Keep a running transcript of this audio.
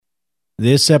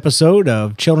This episode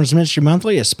of Children's Ministry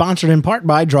Monthly is sponsored in part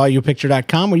by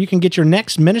DrawYouAPicture.com, where you can get your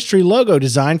next ministry logo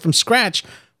designed from scratch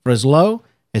for as low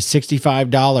as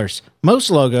 $65. Most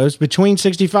logos between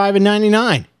 $65 and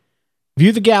 $99.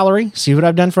 View the gallery, see what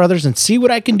I've done for others, and see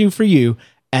what I can do for you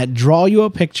at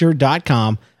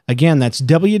DrawYouAPicture.com. Again, that's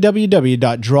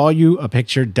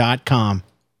www.DrawYouAPicture.com.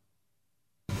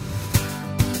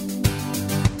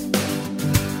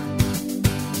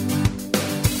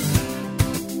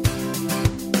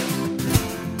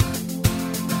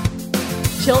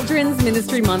 Children's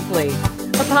Ministry Monthly,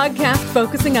 a podcast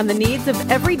focusing on the needs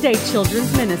of everyday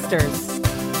children's ministers.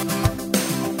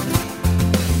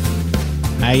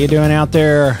 How you doing out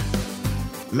there?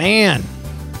 Man,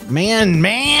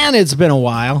 it's been a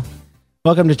while.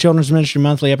 Welcome to Children's Ministry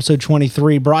Monthly, episode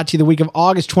 23, brought to you the week of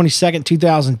August 22nd,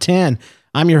 2010.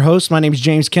 I'm your host. My name is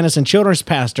James Kennison, children's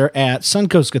pastor at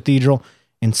Suncoast Cathedral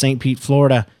in St. Pete,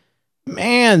 Florida.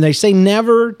 Man, they say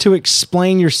never to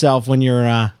explain yourself when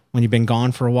you've been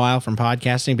gone for a while from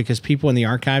podcasting, because people in the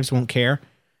archives won't care.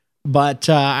 But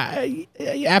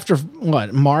after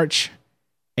March,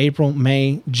 April,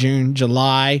 May, June,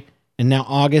 July, and now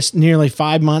August, nearly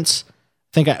 5 months, I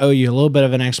think I owe you a little bit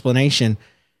of an explanation,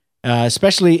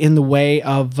 especially in the way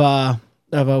of a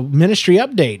ministry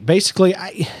update. Basically,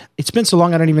 it's been so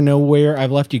long I don't even know where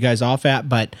I've left you guys off at,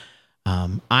 but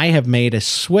I have made a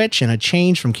switch and a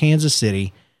change from Kansas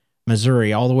City,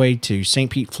 Missouri, all the way to St.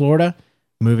 Pete, Florida.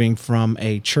 Moving from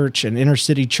a church, an inner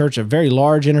city church, a very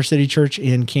large inner city church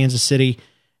in Kansas City,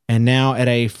 and now at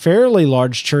a fairly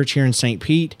large church here in St.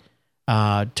 Pete.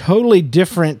 Totally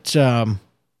different, totally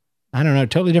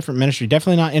different ministry.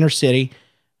 Definitely not inner city.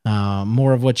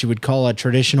 More of what you would call a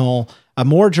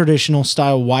more traditional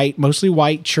style mostly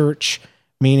white church,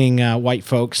 meaning white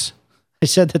folks. I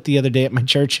said that the other day at my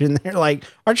church, and they're like,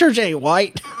 our church ain't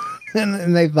white.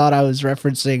 and they thought I was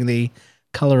referencing the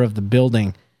color of the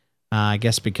building. I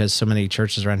guess because so many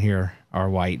churches around here are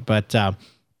white, but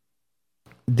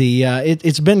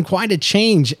it's been quite a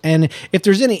change. And if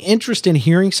there's any interest in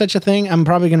hearing such a thing, I'm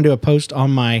probably going to do a post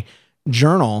on my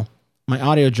journal, my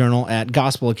audio journal at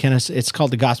Gospel of Kennison. It's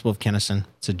called the Gospel of Kennison.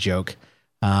 It's a joke,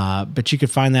 but you could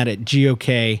find that at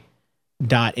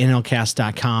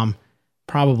gok.nlcast.com.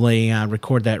 Probably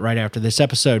record that right after this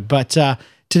episode. But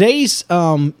today's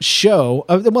show,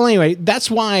 anyway, that's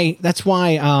why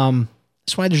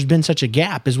there's been such a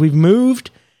gap, is we've moved,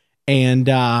 and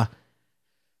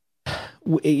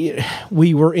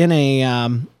we were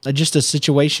in just a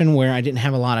situation where I didn't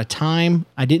have a lot of time.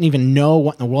 I didn't even know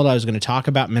what in the world I was going to talk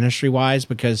about ministry-wise,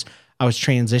 because I was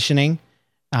transitioning.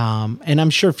 And I'm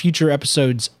sure future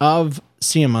episodes of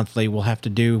CM Monthly will have to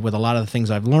do with a lot of the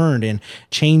things I've learned in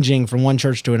changing from one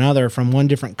church to another, from one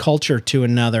different culture to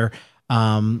another,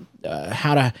 how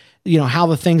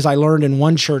the things I learned in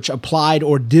one church applied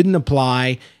or didn't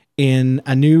apply in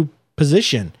a new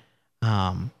position.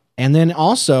 And then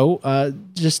also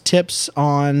just tips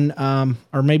on,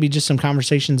 or maybe just some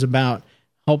conversations about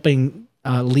helping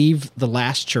leave the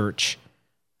last church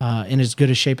in as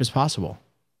good a shape as possible,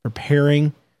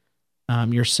 preparing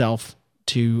yourself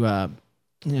to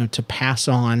pass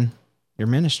on your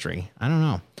ministry. I don't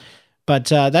know. But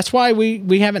that's why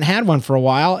we haven't had one for a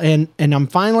while, and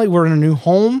we're in a new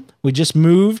home. We just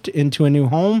moved into a new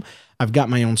home. I've got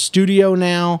my own studio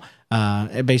now,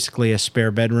 basically a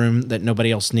spare bedroom that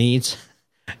nobody else needs,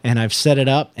 and I've set it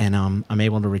up, and I'm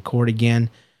able to record again.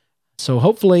 So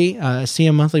hopefully,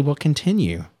 CM Monthly will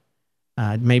continue.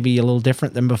 Maybe a little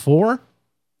different than before,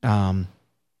 but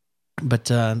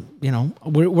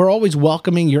we're always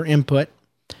welcoming your input.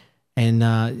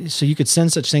 And so you could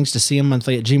send such things to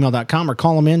cmmonthly@gmail.com or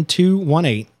call them in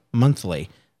 218-MONTHLY.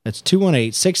 That's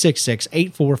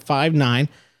 218-666-8459.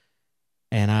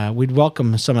 And we'd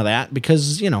welcome some of that,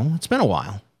 because, it's been a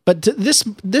while. But this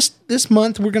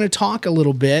month, we're going to talk a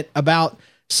little bit about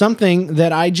something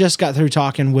that I just got through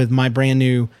talking with my brand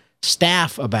new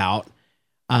staff about.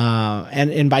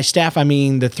 And by staff, I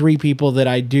mean the 3 people that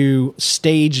I do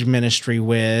stage ministry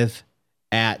with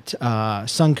at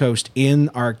Suncoast in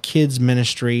our kids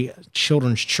ministry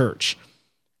children's church.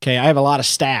 Okay, I have a lot of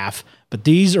staff, but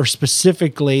these are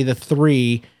specifically the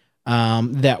 3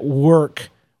 that work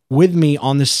with me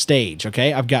on the stage.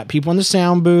 Okay, I've got people in the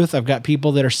sound booth. I've got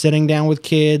people that are sitting down with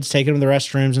kids, taking them to the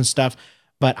restrooms and stuff.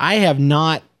 But I have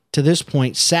not, to this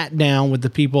point, sat down with the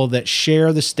people that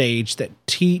share the stage, that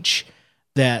teach,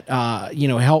 that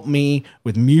help me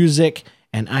with music,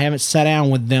 and I haven't sat down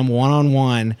with them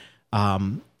one-on-one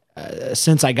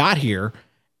since I got here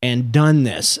and done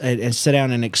this and sit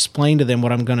down and explain to them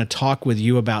what I'm going to talk with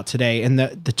you about today. And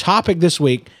the topic this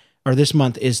week or this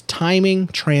month is timing,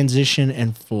 transition,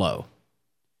 and flow.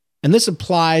 And this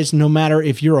applies no matter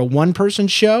if you're a one-person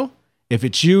show, if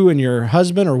it's you and your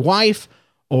husband or wife,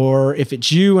 or if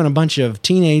it's you and a bunch of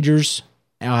teenagers,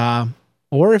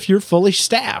 or if you're fully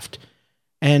staffed.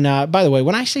 And by the way,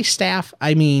 when I say staff,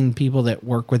 I mean people that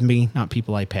work with me, not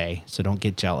people I pay. So don't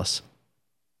get jealous.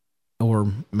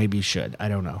 Or maybe you should. I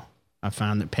don't know. I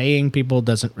found that paying people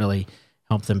doesn't really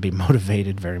help them be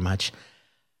motivated very much.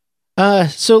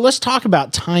 So let's talk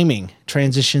about timing,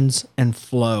 transitions, and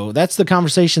flow. That's the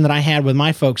conversation that I had with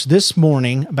my folks this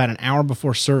morning about an hour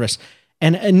before service.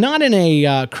 And not in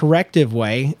a corrective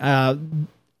way. I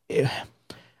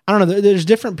don't know. There's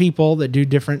different people that do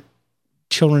different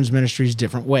children's ministries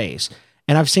different ways.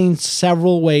 And I've seen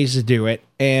several ways to do it.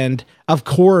 And of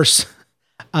course,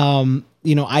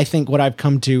 I think what I've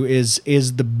come to is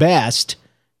the best,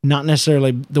 not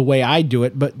necessarily the way I do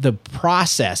it, but the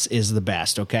process is the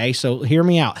best. Okay. So hear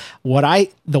me out.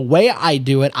 The way I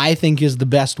do it, I think is the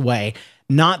best way,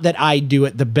 not that I do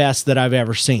it the best that I've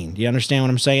ever seen. Do you understand what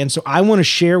I'm saying? So I want to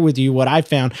share with you what I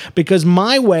found, because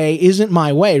my way isn't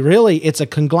my way. Really, it's a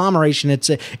conglomeration.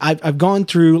 I've gone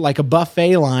through like a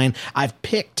buffet line. I've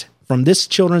picked from this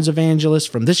children's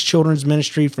evangelist, from this children's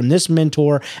ministry, from this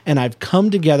mentor, and I've come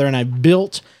together and I've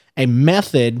built a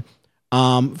method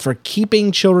for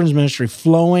keeping children's ministry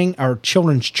flowing, or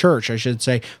children's church, I should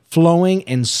say, flowing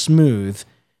and smooth.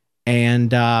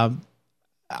 And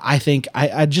I think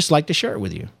I'd just like to share it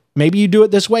with you. Maybe you do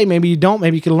it this way. Maybe you don't.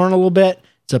 Maybe you can learn a little bit.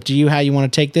 It's up to you how you want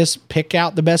to take this. Pick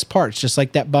out the best parts, just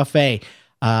like that buffet.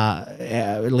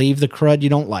 Leave the crud you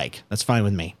don't like. That's fine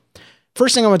with me.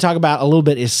 First thing I want to talk about a little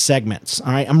bit is segments.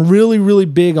 All right. I'm really, really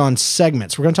big on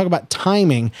segments. We're going to talk about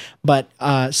timing, but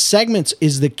segments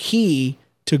is the key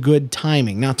to good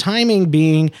timing. Now, timing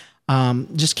being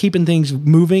just keeping things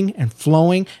moving and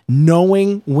flowing,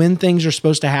 knowing when things are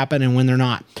supposed to happen and when they're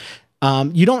not.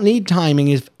 You don't need timing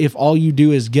if all you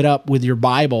do is get up with your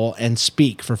Bible and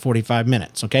speak for 45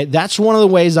 minutes. Okay. That's one of the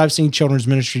ways I've seen children's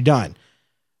ministry done.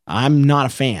 I'm not a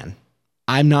fan.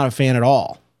 I'm not a fan at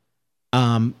all.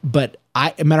 But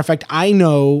matter of fact, I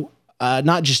know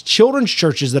not just children's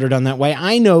churches that are done that way.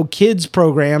 I know kids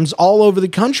programs all over the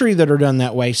country that are done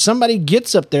that way. Somebody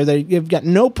gets up there, they've got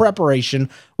no preparation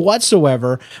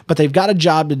whatsoever, but they've got a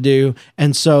job to do.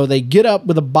 And so they get up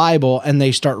with a Bible and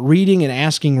they start reading and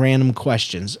asking random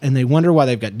questions. And they wonder why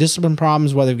they've got discipline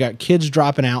problems, why they've got kids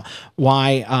dropping out,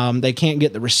 why they can't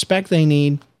get the respect they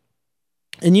need.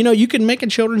 And, you can make a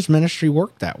children's ministry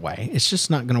work that way. It's just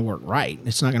not going to work right.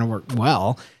 It's not going to work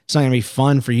well. It's not going to be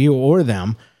fun for you or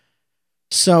them.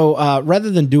 So rather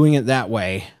than doing it that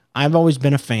way, I've always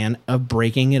been a fan of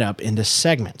breaking it up into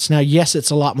segments. Now, yes,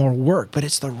 it's a lot more work, but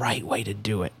it's the right way to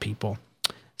do it, people.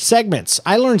 Segments.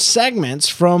 I learned segments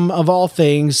from, of all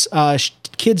things,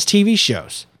 kids' TV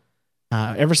shows.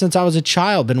 Ever since I was a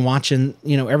child, been watching,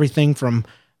 everything from,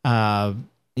 what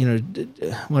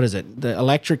is it? The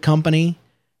Electric Company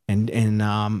and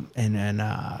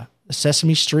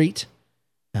Sesame Street.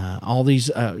 All these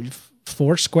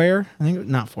Foursquare. I think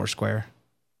not Foursquare.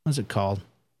 What's it called?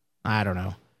 I don't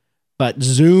know. But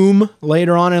Zoom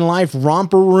later on in life,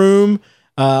 Romper Room,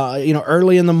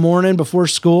 early in the morning before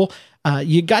school.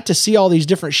 You got to see all these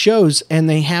different shows, and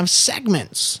they have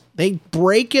segments. They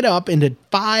break it up into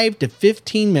 5 to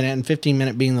 15 minute, and 15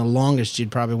 minute being the longest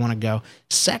you'd probably want to go,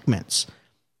 segments.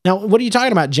 Now, what are you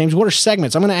talking about, James? What are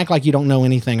segments? I'm going to act like you don't know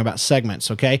anything about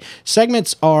segments, okay?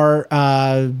 Segments are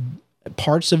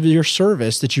parts of your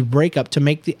service that you break up to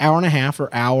make the hour and a half or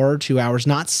hour, 2 hours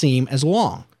not seem as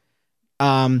long.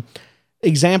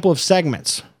 Example of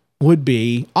segments would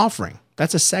be offering.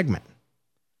 That's a segment.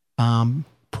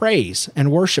 Praise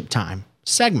and worship time,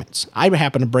 segments. I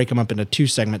happen to break them up into 2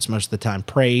 segments most of the time.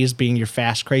 Praise being your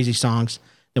fast, crazy songs.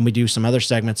 Then we do some other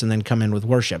segments and then come in with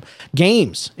worship.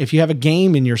 Games. If you have a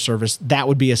game in your service, that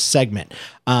would be a segment.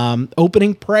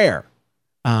 Opening prayer.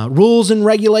 Rules and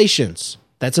regulations.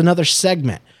 That's another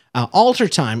segment. Altar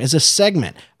time is a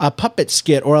segment. A puppet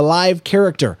skit or a live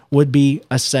character would be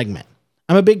a segment.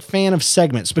 I'm a big fan of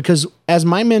segments because, as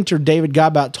my mentor David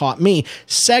Godbout taught me,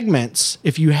 segments,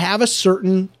 if you have a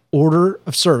certain order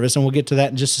of service, and we'll get to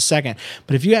that in just a second,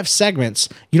 but if you have segments,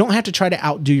 you don't have to try to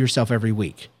outdo yourself every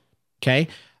week, okay?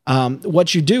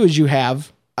 What you do is you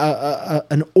have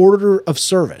an order of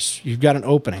service. You've got an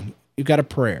opening. You've got a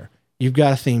prayer. You've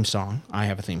got a theme song. I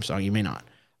have a theme song. You may not.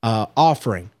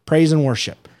 Offering, praise and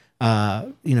worship.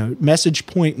 Message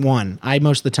point 1. I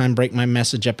most of the time break my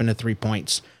message up into 3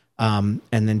 points. And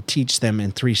then teach them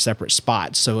in 3 separate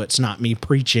spots. So it's not me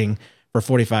preaching for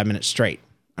 45 minutes straight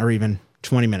or even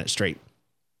 20 minutes straight.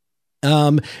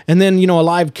 And then, a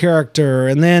live character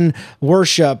and then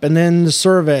worship and then the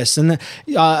service. And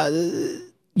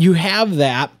you have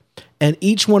that. And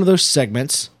each one of those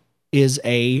segments is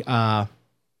I've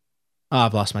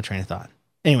lost my train of thought.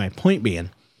 Anyway, point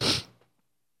being,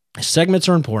 segments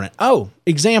are important. Oh,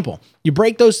 example, you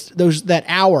break that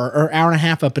hour or hour and a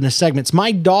half up into segments.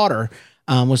 My daughter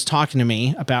was talking to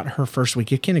me about her first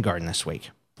week of kindergarten this week.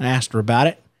 I asked her about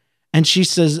it, and she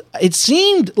says, it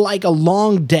seemed like a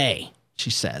long day, she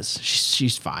says.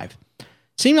 She's 5. It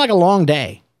seemed like a long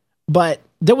day, but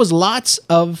there was lots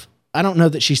of, I don't know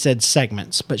that she said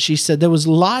segments, but she said there was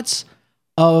lots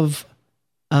of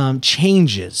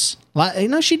changes.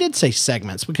 She did say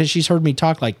segments because she's heard me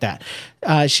talk like that.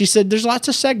 She said there's lots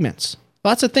of segments,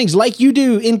 lots of things like you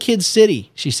do in Kid City,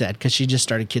 she said, because she just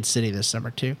started Kid City this summer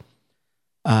too,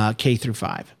 K through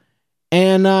 5.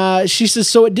 And she says,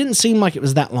 so it didn't seem like it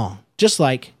was that long, just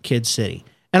like Kid City.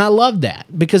 And I love that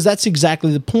because that's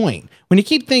exactly the point. When you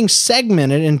keep things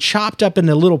segmented and chopped up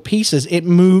into little pieces, it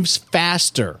moves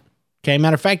faster. Okay.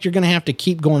 Matter of fact, you're going to have to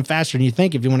keep going faster than you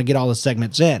think if you want to get all the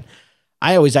segments in.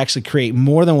 I always actually create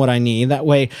more than what I need. That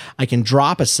way I can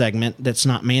drop a segment that's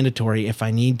not mandatory if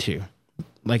I need to.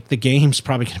 Like the game's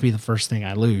probably going to be the first thing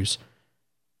I lose.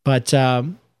 But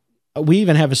we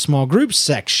even have a small group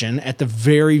section at the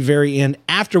very, very end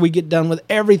after we get done with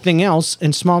everything else.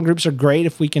 And small groups are great.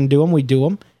 If we can do them, we do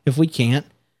them. If we can't,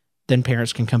 then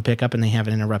parents can come pick up and they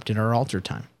haven't interrupted our altar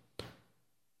time.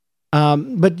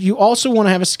 But you also want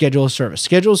to have a schedule of service.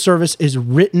 Schedule of service is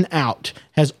written out,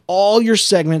 has all your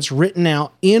segments written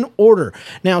out in order.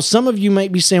 Now, some of you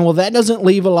might be saying, well, that doesn't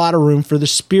leave a lot of room for the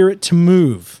Spirit to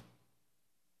move.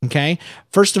 Okay.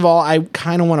 First of all, I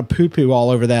kind of want to poo-poo all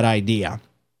over that idea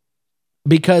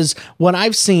because what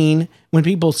I've seen when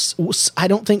people, I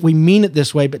don't think we mean it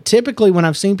this way, but typically when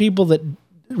I've seen people that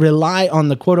rely on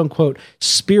the quote unquote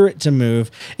Spirit to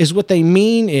move is what they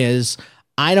mean is,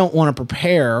 I don't want to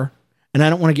prepare and I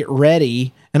don't want to get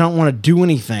ready and I don't want to do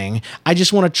anything. I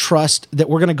just want to trust that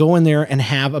we're going to go in there and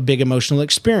have a big emotional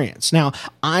experience. Now,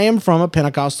 I am from a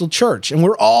Pentecostal church and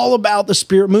we're all about the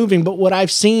Spirit moving. But what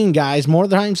I've seen, guys, more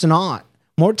times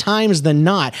than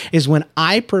not, is when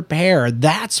I prepare,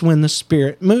 that's when the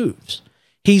Spirit moves.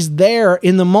 He's there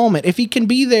in the moment. If he can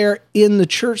be there in the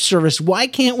church service, why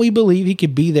can't we believe he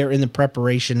could be there in the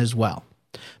preparation as well?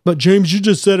 But James, you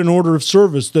just said an order of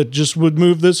service that just would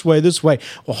move this way.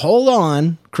 Well, hold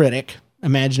on,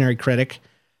 imaginary critic.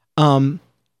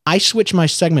 I switch my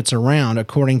segments around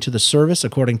according to the service,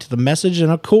 according to the message,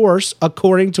 and of course,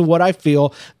 according to what I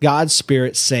feel God's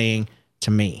Spirit's saying to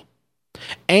me.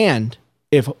 And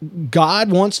if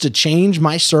God wants to change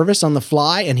my service on the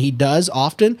fly, and he does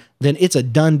often, then it's a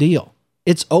done deal.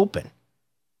 It's open.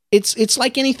 It's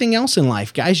like anything else in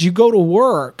life, guys. You go to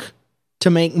work to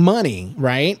make money,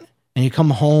 right? And you come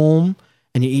home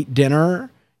and you eat dinner.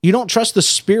 You don't trust the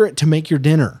Spirit to make your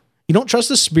dinner. You don't trust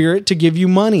the Spirit to give you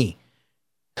money.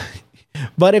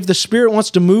 But if the Spirit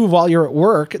wants to move while you're at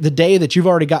work, the day that you've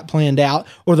already got planned out,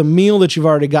 or the meal that you've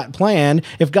already got planned,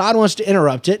 if God wants to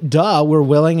interrupt it, we're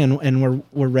willing and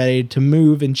we're ready to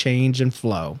move and change and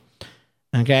flow.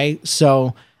 Okay?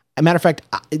 So, as a matter of fact,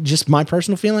 just my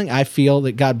personal feeling, I feel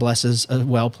that God blesses a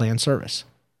well-planned service.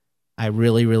 I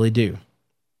really, really do.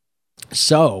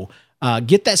 So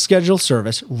get that scheduled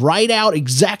service, write out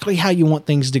exactly how you want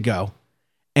things to go,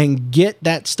 and get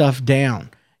that stuff down.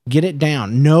 Get it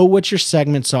down. Know what your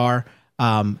segments are.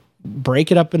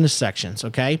 Break it up into sections,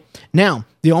 okay? Now,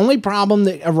 the only problem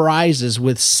that arises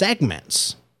with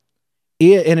segments,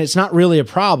 and it's not really a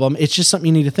problem, it's just something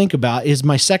you need to think about, is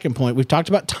my second point. We've talked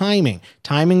about timing.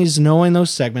 Timing is knowing those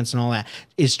segments and all that,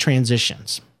 is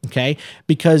transitions. Okay,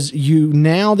 because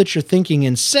now that you're thinking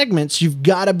in segments, you've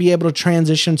got to be able to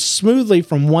transition smoothly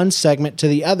from one segment to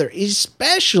the other,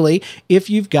 especially if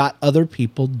you've got other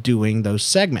people doing those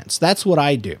segments. That's what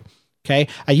I do. Okay,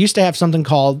 I used to have something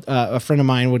called, a friend of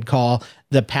mine would call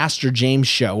the Pastor James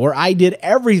Show, where I did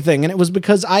everything. And it was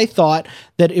because I thought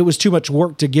that it was too much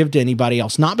work to give to anybody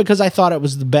else. Not because I thought it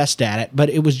was the best at it, but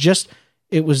it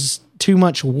was too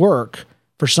much work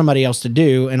for somebody else to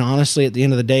do. And honestly, at the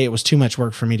end of the day, it was too much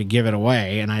work for me to give it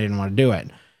away, and I didn't want to do it.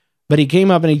 But he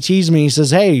came up and he teased me. He says,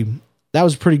 hey, that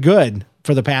was pretty good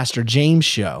for the Pastor James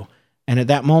Show. And at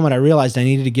that moment, I realized I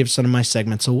needed to give some of my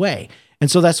segments away.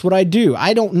 And so that's what I do.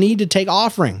 I don't need to take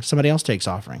offering. Somebody else takes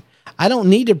offering. I don't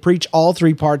need to preach all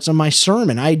 3 parts of my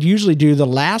sermon. I usually do the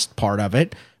last part of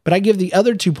it, but I give the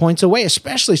other 2 points away,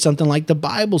 especially something like the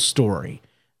Bible story.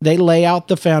 They lay out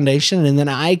the foundation, and then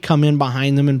I come in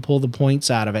behind them and pull the points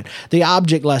out of it. The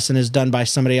object lesson is done by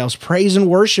somebody else. Praise and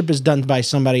worship is done by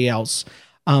somebody else.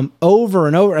 over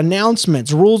and over.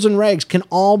 Announcements, rules and regs can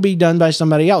all be done by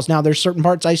somebody else. Now, there's certain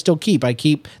parts I still keep. I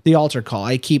keep the altar call.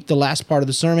 I keep the last part of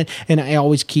the sermon, and I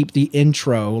always keep the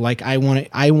intro. Like I want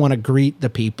to greet the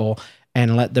people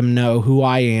and let them know who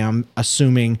I am,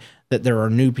 assuming that there are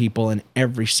new people in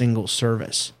every single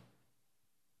service.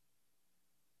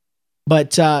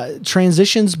 But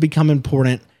transitions become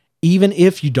important even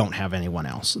if you don't have anyone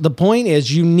else. The point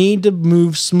is you need to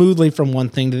move smoothly from one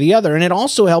thing to the other. And it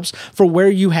also helps for where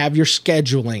you have your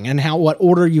scheduling and what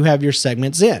order you have your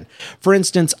segments in. For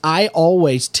instance, I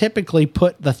always typically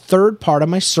put the third part of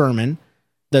my sermon,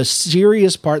 the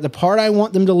serious part, the part I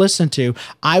want them to listen to,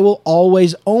 I will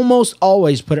almost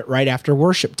always put it right after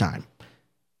worship time.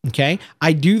 Okay?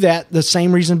 I do that the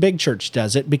same reason Big Church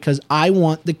does it, because I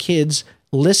want the kids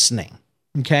listening.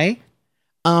 Okay?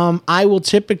 I will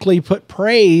typically put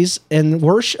praise and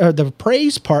worship, the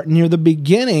praise part near the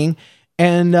beginning,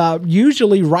 and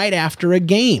usually right after a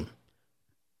game.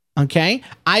 Okay?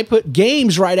 I put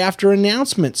games right after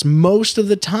announcements most of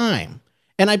the time.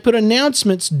 And I put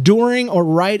announcements during or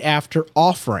right after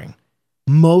offering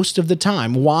most of the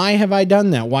time. Why have I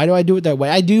done that? Why do I do it that way?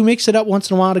 I do mix it up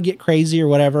once in a while to get crazy or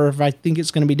whatever if I think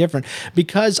it's going to be different,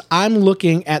 because I'm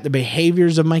looking at the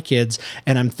behaviors of my kids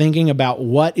and I'm thinking about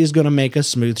what is going to make a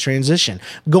smooth transition.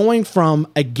 Going from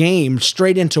a game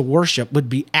straight into worship would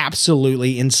be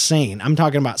absolutely insane. I'm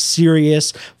talking about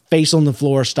serious face on the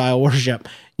floor style worship.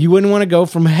 You wouldn't want to go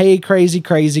from, hey, crazy,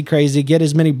 get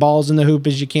as many balls in the hoop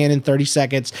as you can in 30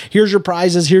 seconds. Here's your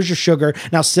prizes. Here's your sugar.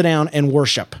 Now sit down and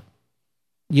worship.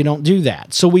 You don't do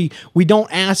that. So we don't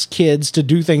ask kids to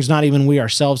do things not even we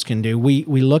ourselves can do. We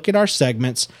look at our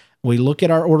segments, we look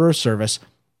at our order of service,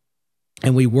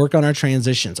 and we work on our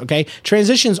transitions, okay?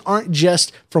 Transitions aren't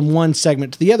just from one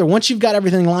segment to the other. Once you've got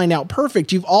everything lined out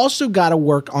perfect, you've also got to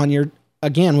work on your,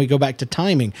 again, we go back to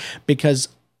timing, because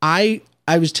I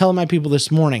was telling my people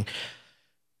this morning,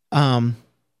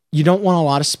 you don't want a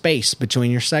lot of space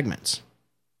between your segments.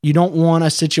 You don't want a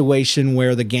situation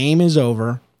where the game is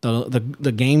over,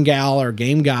 the game gal or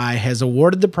game guy has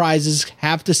awarded the prizes,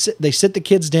 they sit the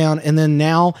kids down, and then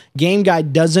now game guy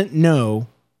doesn't know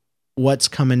what's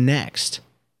coming next.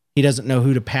 He doesn't know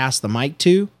who to pass the mic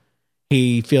to.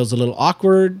 He feels a little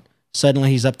awkward.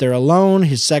 Suddenly he's up there alone.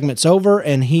 His segment's over,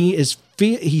 and he's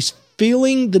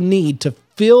feeling the need to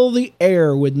fill the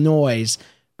air with noise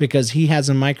because he has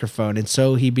a microphone, and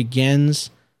so he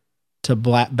begins to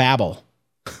babble.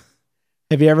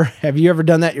 Have you ever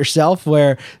done that yourself,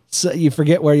 where you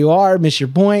forget where you are, miss your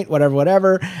point,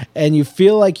 whatever, and you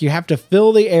feel like you have to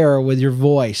fill the air with your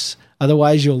voice,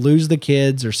 otherwise you'll lose the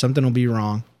kids or something will be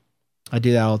wrong. I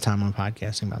do that all the time on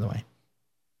podcasting, by the way.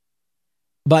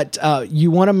 But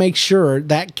you want to make sure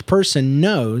that person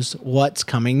knows what's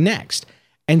coming next.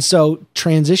 And so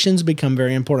transitions become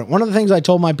very important. One of the things I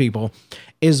told my people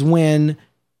is when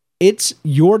it's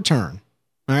your turn,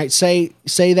 all right, say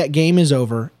that game is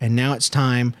over and now it's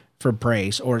time for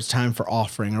praise or it's time for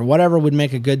offering or whatever would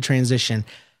make a good transition.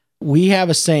 We have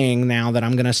a saying now that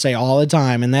I'm going to say all the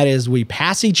time, and that is we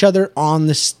pass each other on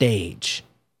the stage.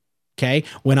 Okay?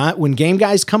 When game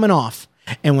guy's coming off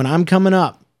and when I'm coming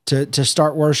up to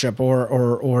start worship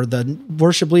or the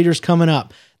worship leader's coming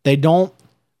up, they don't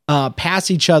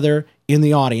pass each other in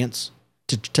the audience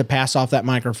to pass off that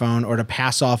microphone or to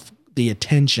pass off the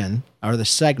attention or the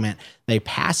segment. They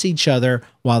pass each other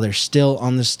while they're still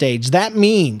on the stage. That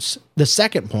means the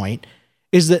second point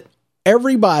is that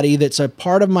everybody that's a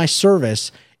part of my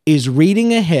service is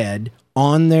reading ahead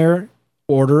on their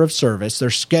order of service, their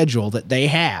schedule that they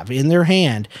have in their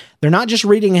hand. They're not just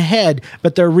reading ahead,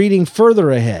 but they're reading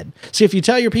further ahead. See, if you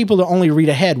tell your people to only read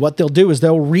ahead, what they'll do is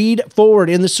they'll read forward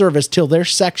in the service till their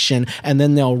section, and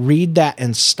then they'll read that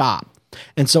and stop.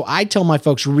 And so I tell my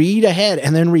folks, read ahead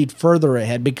and then read further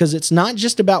ahead, because it's not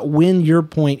just about when your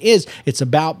point is, it's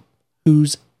about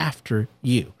who's after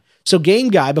you. So game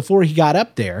guy, before he got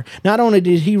up there, not only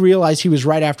did he realize he was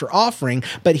right after offering,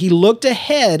 but he looked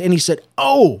ahead and he said,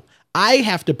 oh, I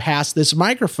have to pass this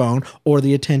microphone or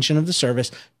the attention of the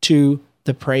service to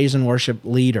the praise and worship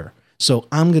leader. So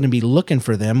I'm going to be looking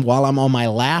for them while I'm on my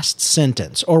last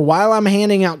sentence, or while I'm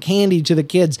handing out candy to the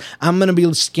kids. I'm going to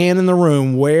be scanning the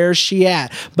room. Where's she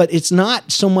at? But it's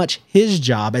not so much his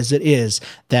job as it is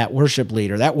that worship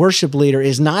leader. That worship leader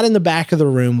is not in the back of the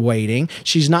room waiting.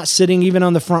 She's not sitting even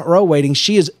on the front row waiting.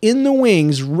 She is in the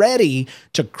wings ready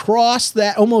to cross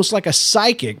that, almost like a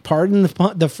psychic, pardon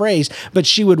the phrase, but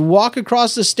she would walk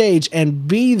across the stage and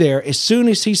be there as soon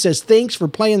as he says, thanks for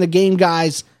playing the game,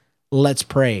 guys. Let's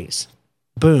praise.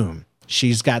 Boom.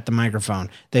 she's got the microphone.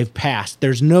 They've passed.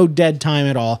 There's no dead time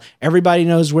at all. Everybody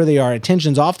knows where they are.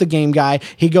 Attention's off the game guy.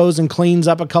 He goes and cleans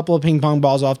up a couple of ping pong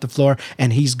balls off the floor,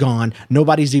 and he's gone.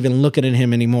 Nobody's even looking at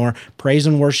him anymore. Praise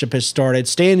and worship has started.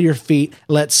 Stand to your feet.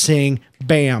 Let's sing.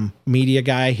 Bam. Media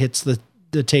guy hits the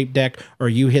tape deck, or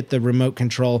you hit the remote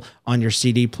control on your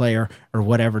CD player or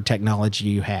whatever technology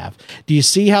you have. Do you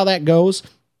see how that goes?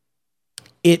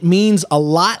 It means a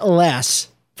lot less.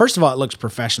 First of all, it looks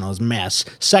professional as mess.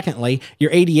 Secondly,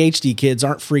 your ADHD kids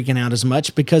aren't freaking out as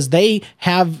much because they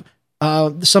have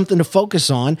something to focus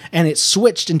on, and it's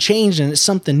switched and changed, and it's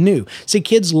something new. See,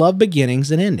 kids love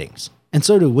beginnings and endings, and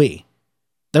so do we.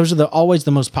 Those are always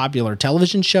the most popular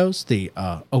television shows, the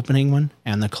opening one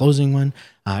and the closing one.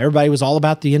 Everybody was all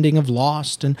about the ending of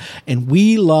Lost, and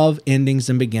we love endings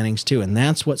and beginnings too, and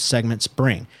that's what segments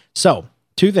bring. So,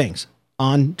 two things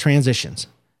on transitions.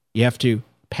 You have to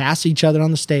pass each other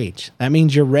on the stage. That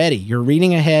means you're ready. You're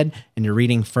reading ahead, and you're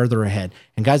reading further ahead.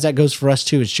 And guys, that goes for us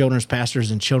too as children's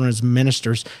pastors and children's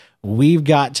ministers. We've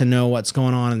got to know what's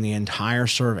going on in the entire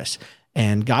service.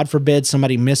 And God forbid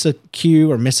somebody miss a cue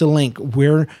or miss a link,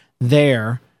 we're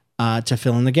there to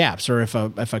fill in the gaps. Or if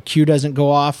a cue doesn't go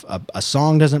off, a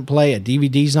song doesn't play, a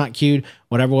DVD's not cued,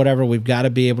 whatever, we've got to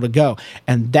be able to go.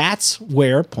 And that's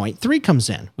where point 3 comes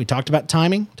in. We talked about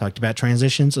timing, talked about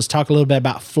transitions. Let's talk a little bit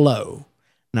about flow.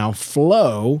 Now,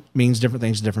 flow means different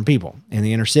things to different people. In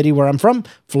the inner city where I'm from,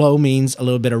 flow means a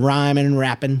little bit of rhyming and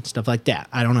rapping, stuff like that.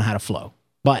 I don't know how to flow.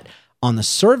 But on the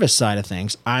service side of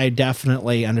things, I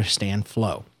definitely understand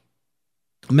flow.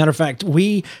 Matter of fact,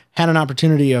 we had an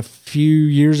opportunity a few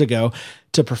years ago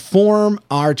to perform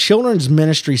our children's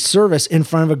ministry service in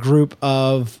front of a group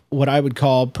of what I would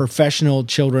call professional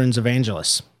children's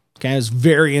evangelists. Okay, it was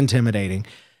very intimidating.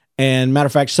 And matter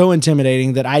of fact, so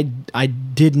intimidating that I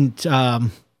didn't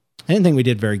think we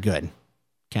did very good.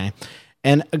 Okay.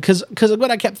 And because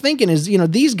what I kept thinking is,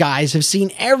 these guys have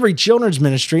seen every children's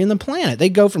ministry in the planet. They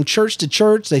go from church to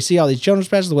church. They see all these children's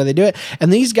pastors, the way they do it.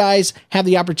 And these guys have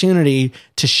the opportunity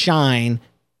to shine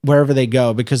wherever they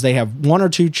go because they have 1 or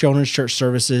 2 children's church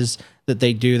services that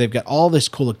they do. They've got all this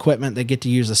cool equipment. They get to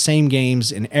use the same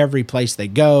games in every place they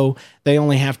go. They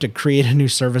only have to create a new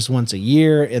service once a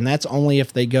year, and that's only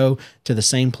if they go to the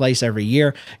same place every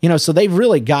year. So they've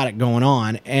really got it going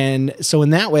on. And so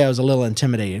in that way, I was a little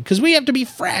intimidated because we have to be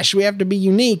fresh. We have to be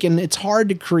unique, and it's hard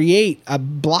to create a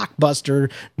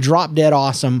blockbuster, drop-dead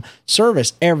awesome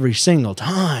service every single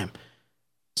time.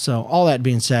 So all that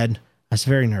being said, I was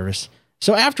very nervous.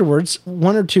 So afterwards,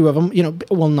 1 or 2 of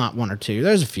them, not 1 or 2,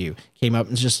 there's a few, came up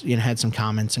and just, had some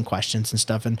comments and questions and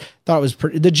stuff, and thought it was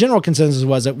the general consensus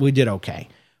was that we did okay.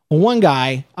 Well, one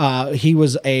guy, he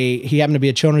happened to be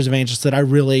a children's evangelist that I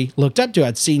really looked up to.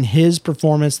 I'd seen his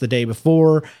performance the day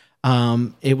before.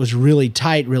 It was really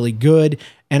tight, really good.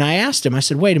 And I asked him, I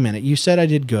said, wait a minute, you said I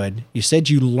did good. You said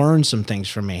you learned some things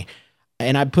from me.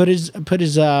 And I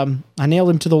I nailed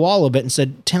him to the wall a little bit and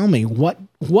said, tell me,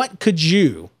 what could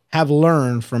you have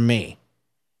learned from me?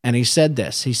 And he said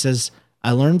this. He says,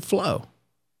 I learned flow.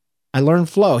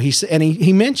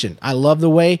 He mentioned, I love the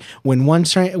way when one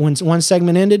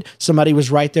segment ended, somebody was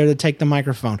right there to take the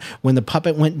microphone. When the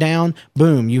puppet went down,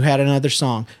 boom, you had another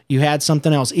song. You had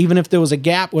something else. Even if there was a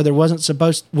gap where there was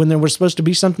supposed to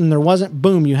be something there wasn't,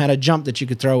 boom, you had a jump that you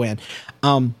could throw in.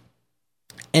 And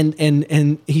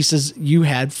he says, you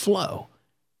had flow.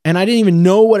 And I didn't even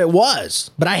know what it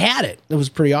was, but I had it. It was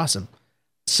pretty awesome.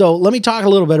 So let me talk a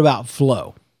little bit about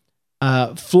flow.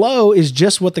 Flow is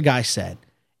just what the guy said.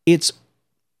 It's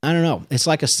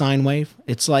like a sine wave.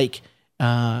 It's like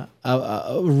a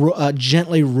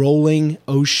gently rolling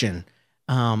ocean,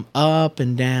 up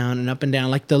and down,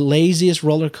 like the laziest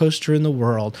roller coaster in the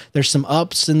world. There's some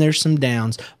ups and there's some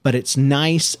downs, but it's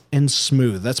nice and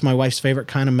smooth. That's my wife's favorite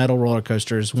kind of metal roller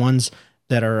coasters, ones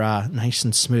that are nice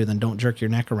and smooth and don't jerk your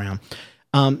neck around.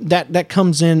 That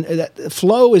comes in.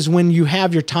 Flow is when you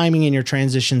have your timing and your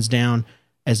transitions down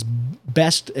as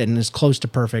best and as close to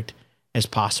perfect as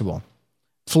possible.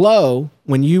 Flow,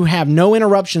 when you have no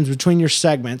interruptions between your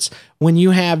segments, when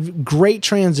you have great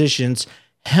transitions,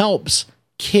 helps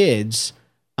kids,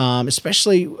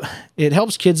 especially it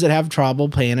helps kids that have trouble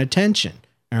paying attention.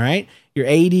 All right. Your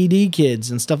ADD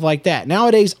kids and stuff like that.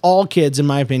 Nowadays, all kids, in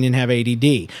my opinion, have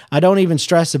ADD. I don't even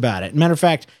stress about it. Matter of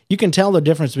fact, you can tell the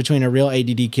difference between a real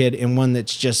ADD kid and one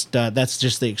that's just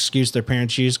the excuse their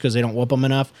parents use because they don't whoop them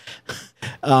enough.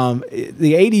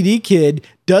 The ADD kid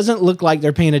doesn't look like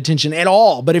they're paying attention at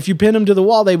all. But if you pin them to the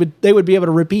wall, they would be able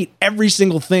to repeat every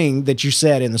single thing that you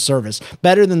said in the service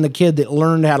better than the kid that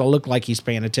learned how to look like he's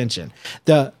paying attention.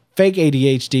 The fake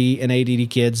ADHD and ADD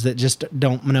kids that just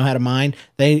don't know how to mind.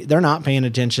 They're not paying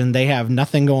attention. They have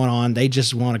nothing going on. They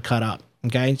just want to cut up.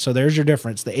 Okay. So there's your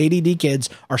difference. The ADD kids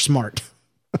are smart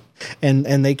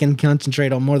and they can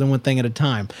concentrate on more than one thing at a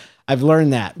time. I've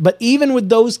learned that. But even with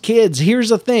those kids, here's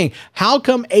the thing. How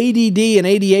come ADD and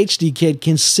ADHD kid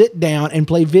can sit down and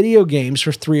play video games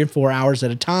for 3 or 4 hours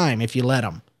at a time if you let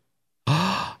them?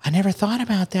 Oh, I never thought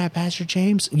about that, Pastor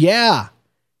James. Yeah.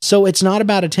 So it's not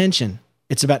about attention.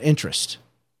 It's about interest.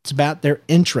 It's about their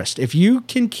interest. If you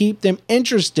can keep them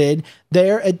interested,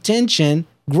 their attention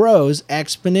grows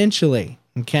exponentially.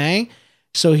 Okay?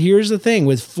 So here's the thing.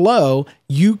 With flow,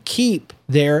 you keep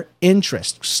their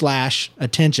interest /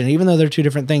 attention, even though they're two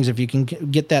different things. If you can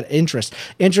get that interest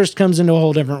comes into a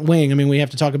whole different wing. I mean, we have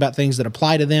to talk about things that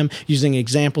apply to them, using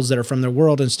examples that are from their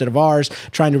world instead of ours,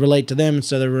 trying to relate to them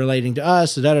instead of relating to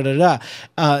us, so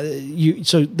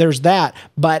there's that.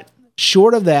 But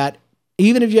short of that,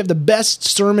 even if you have the best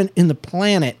sermon in the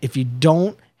planet, if you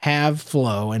don't have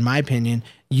flow, in my opinion,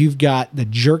 you've got the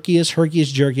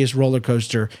jerkiest roller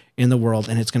coaster in the world,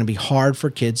 and it's going to be hard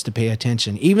for kids to pay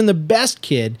attention. Even the best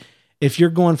kid, if you're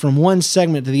going from one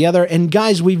segment to the other, and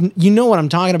guys, you know what I'm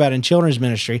talking about in children's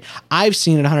ministry. I've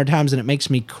seen it 100 times, and it makes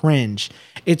me cringe.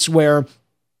 It's where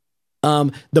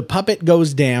the puppet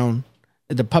goes down,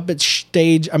 the puppet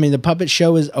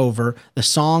show is over, the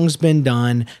song's been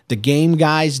done, the game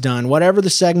guy's done, whatever the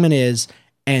segment is,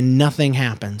 and nothing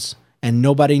happens. And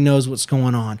nobody knows what's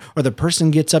going on. Or the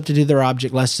person gets up to do their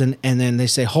object lesson, and then they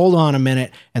say, hold on a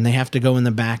minute, and they have to go in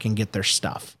the back and get their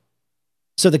stuff.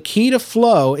 So the key to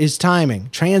flow is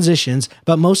timing, transitions,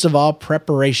 but most of all,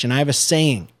 preparation. I have a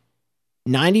saying,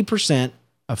 90%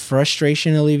 of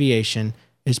frustration alleviation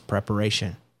is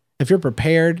preparation. If you're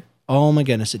prepared, oh my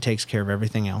goodness, it takes care of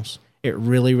everything else. It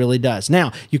really, really does.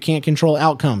 Now, you can't control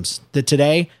outcomes.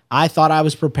 Today, I thought I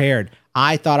was prepared.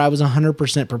 I thought I was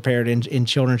 100% prepared in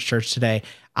children's church today.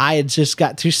 I had just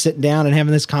got through sitting down and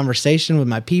having this conversation with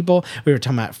my people. We were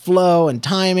talking about flow and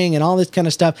timing and all this kind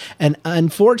of stuff. And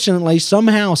unfortunately,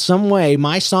 somehow, some way,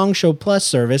 my Song Show Plus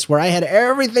service, where I had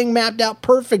everything mapped out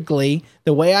perfectly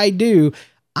the way I do,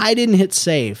 I didn't hit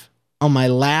save on my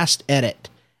last edit.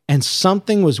 And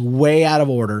something was way out of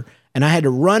order. And I had to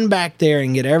run back there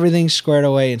and get everything squared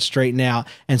away and straightened out.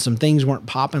 And some things weren't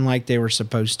popping like they were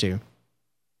supposed to.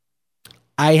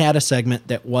 I had a segment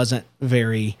that wasn't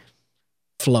very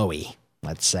flowy,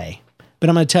 let's say. But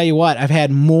I'm going to tell you what, I've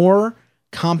had more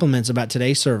compliments about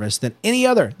today's service than any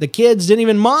other. The kids didn't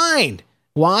even mind.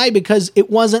 Why? Because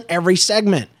it wasn't every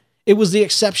segment. It was the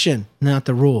exception, not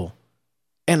the rule.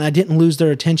 And I didn't lose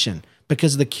their attention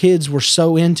because the kids were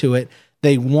so into it,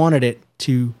 they wanted it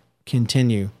to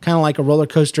continue. Kind of like a roller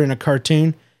coaster in a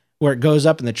cartoon where it goes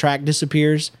up and the track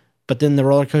disappears, but then the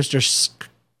roller coaster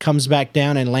comes back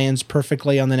down and lands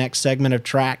perfectly on the next segment of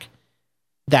track.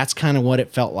 That's kind of what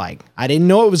it felt like. I didn't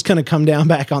know it was going to come down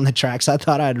back on the tracks. I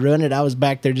thought I'd ruin it. I was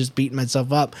back there just beating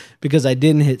myself up because I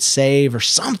didn't hit save or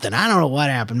something. I don't know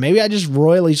what happened. Maybe I just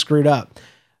royally screwed up.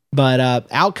 But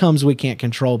outcomes we can't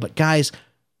control. But guys,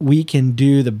 we can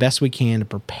do the best we can to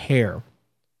prepare.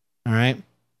 All right?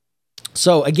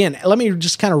 So again, let me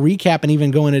just kind of recap and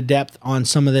even go into depth on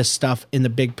some of this stuff in the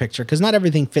big picture, because not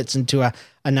everything fits into a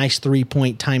nice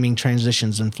 3-point timing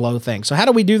transitions and flow thing. So how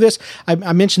do we do this?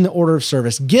 I mentioned the order of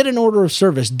service. Get an order of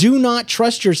service. Do not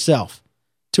trust yourself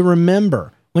to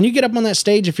remember. When you get up on that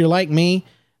stage, if you're like me,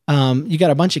 you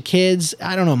got a bunch of kids,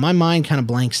 I don't know, my mind kind of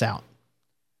blanks out.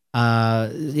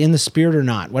 In the spirit or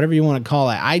not, whatever you want to call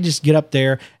it. I just get up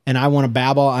there and I want to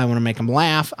babble. I want to make them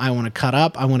laugh. I want to cut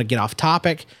up. I want to get off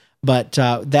topic. But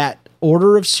that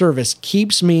order of service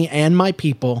keeps me and my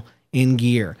people in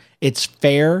gear. It's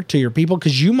fair to your people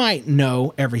because you might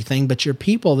know everything, but your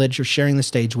people that you're sharing the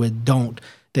stage with don't.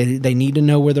 They need to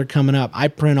know where they're coming up. I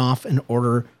print off an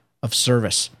order of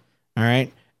service, all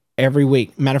right, every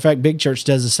week. Matter of fact, Big Church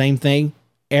does the same thing.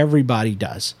 Everybody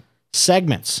does.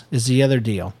 Segments is the other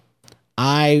deal.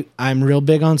 I'm real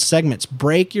big on segments.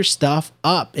 Break your stuff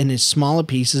up in as small a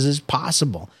pieces as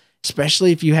possible,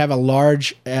 especially if you have a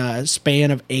large span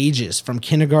of ages from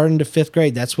kindergarten to 5th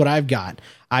grade. That's what I've got.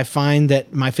 I find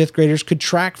that my 5th graders could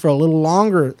track for a little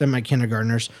longer than my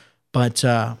kindergartners, but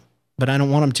I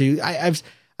don't want them to. I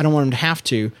don't want them to have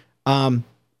to.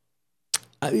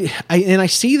 I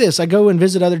see this. I go and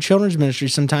visit other children's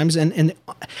ministries sometimes, and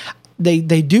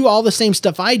they do all the same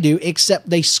stuff I do, except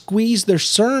they squeeze their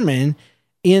sermon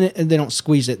in. They don't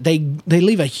squeeze it. They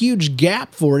leave a huge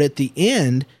gap for it at the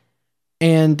end.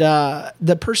 And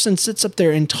the person sits up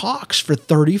there and talks for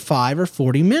 35 or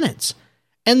 40 minutes.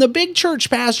 And the big church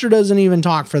pastor doesn't even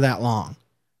talk for that long.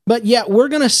 But yet we're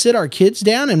going to sit our kids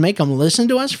down and make them listen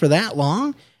to us for that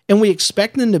long. and we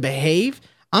expect them to behave.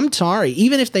 I'm sorry.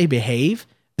 Even if they behave,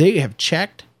 they have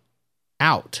checked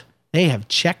out. They have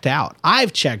checked out.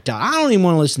 I've checked out. I don't even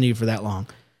want to listen to you for that long.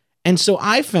 And so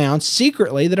I found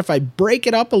secretly that if I break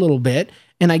it up a little bit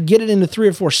and I get it into 3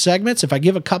 or 4 segments, if I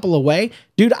give a couple away,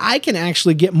 dude, I can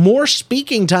actually get more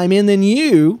speaking time in than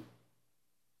you,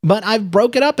 but I've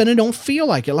broke it up and it don't feel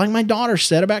like it. Like my daughter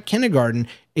said about kindergarten,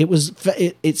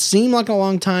 it seemed like a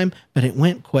long time, but it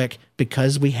went quick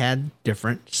because we had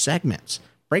different segments.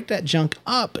 Break that junk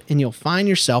up and you'll find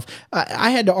yourself. I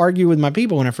had to argue with my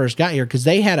people when I first got here because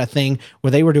they had a thing where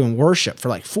they were doing worship for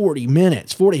like 40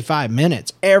 minutes, 45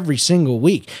 minutes every single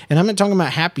week. And I'm not talking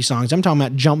about happy songs. I'm talking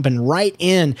about jumping right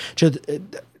in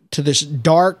to this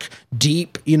dark,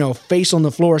 deep, face on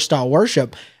the floor style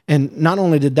worship. And not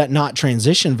only did that not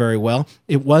transition very well,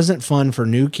 it wasn't fun for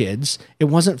new kids. It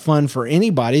wasn't fun for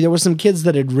anybody. There were some kids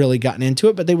that had really gotten into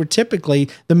it, but they were typically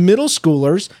the middle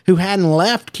schoolers who hadn't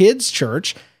left kids'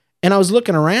 church. And I was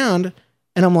looking around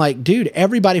and I'm like, dude,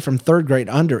 everybody from 3rd grade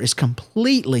under is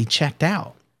completely checked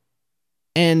out.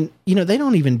 And, they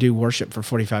don't even do worship for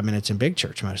 45 minutes in big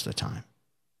church most of the time.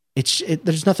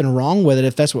 There's nothing wrong with it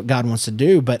if that's what God wants to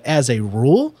do. But as a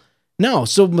rule, no.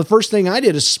 So the first thing I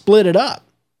did is split it up.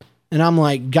 And I'm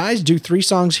like, guys, do 3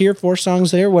 songs here, 4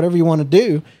 songs there, whatever you want to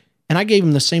do. And I gave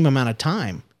them the same amount of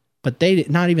time. But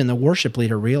not even the worship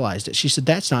leader realized it. She said,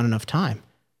 that's not enough time.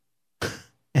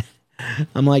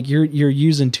 I'm like, you're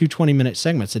using 2 20-minute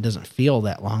segments. It doesn't feel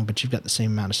that long, but you've got the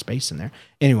same amount of space in there.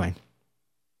 Anyway,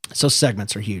 so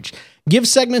segments are huge. Give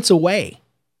segments away.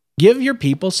 Give your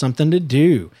people something to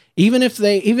do. Even if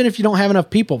you don't have enough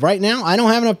people. Right now, I don't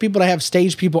have enough people to have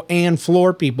stage people and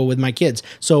floor people with my kids.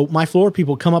 So my floor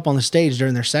people come up on the stage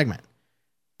during their segment.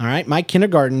 All right. My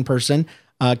kindergarten person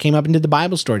came up and did the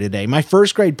Bible story today. My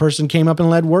 1st grade person came up and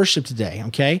led worship today.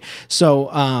 Okay. So,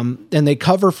 and they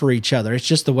cover for each other. It's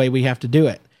just the way we have to do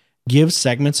it. Give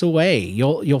segments away.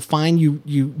 You'll find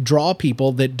you draw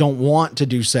people that don't want to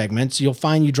do segments. You'll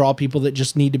find you draw people that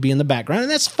just need to be in the background,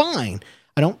 and that's fine.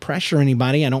 I don't pressure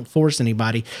anybody. I don't force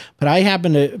anybody, but I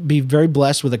happen to be very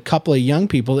blessed with a couple of young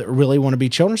people that really want to be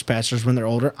children's pastors when they're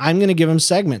older. I'm going to give them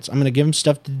segments. I'm going to give them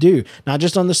stuff to do, not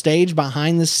just on the stage,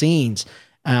 behind the scenes,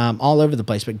 all over the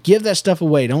place, but give that stuff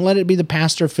away. Don't let it be the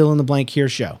pastor fill in the blank here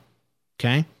show.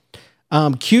 Okay.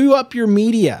 Cue up your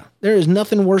media. There is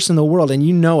nothing worse in the world, and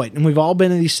you know it. And we've all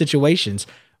been in these situations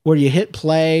where you hit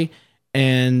play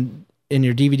and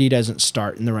your DVD doesn't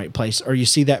start in the right place, or you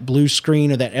see that blue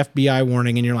screen or that FBI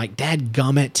warning and you're like,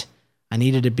 dadgummit, I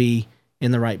needed to be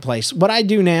in the right place. What I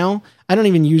do now, I don't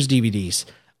even use DVDs.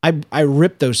 I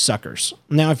rip those suckers.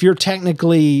 Now, if you're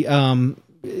technically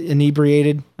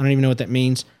inebriated, I don't even know what that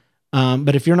means.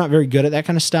 But if you're not very good at that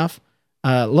kind of stuff,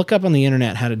 look up on the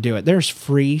internet how to do it. There's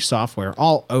free software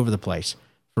all over the place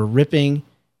for ripping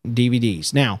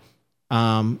DVDs. Now,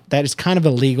 that is kind of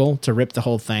illegal to rip the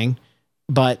whole thing,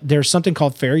 but there's something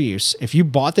called fair use. If you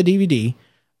bought the DVD,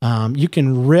 you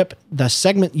can rip the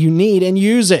segment you need and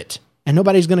use it, and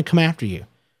nobody's going to come after you.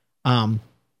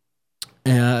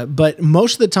 But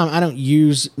most of the time, I don't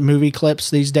use movie clips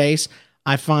these days.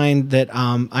 I find that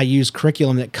I use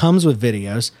curriculum that comes with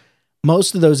videos.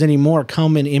 Most of those anymore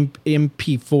come in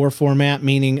MP4 format,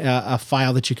 meaning a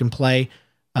file that you can play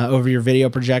over your video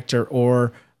projector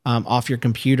or off your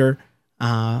computer.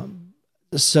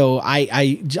 So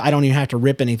I don't even have to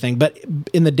rip anything. But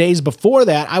in the days before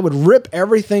that, I would rip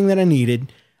everything that I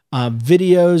needed,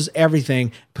 videos,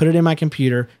 everything, put it in my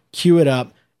computer, queue it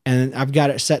up, and I've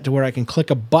got it set to where I can click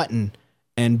a button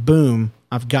and boom,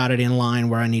 I've got it in line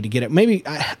where I need to get it. Maybe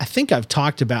I think I've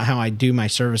talked about how I do my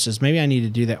services. Maybe I need to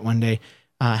do that one day,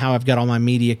 how I've got all my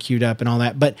media queued up and all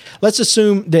that. But let's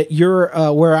assume that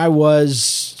you're where I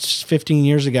was 15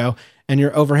 years ago and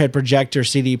your overhead projector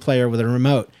CD player with a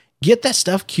remote. Get that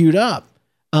stuff queued up.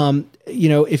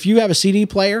 If you have a CD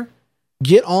player,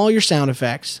 get all your sound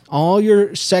effects, all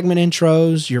your segment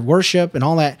intros, your worship and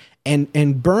all that,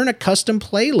 and burn a custom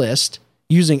playlist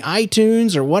using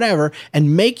iTunes or whatever,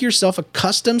 and make yourself a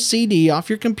custom CD off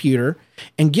your computer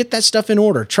and get that stuff in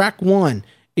order. Track 1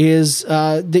 is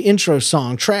the intro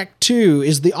song. Track 2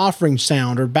 is the offering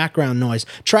sound or background noise.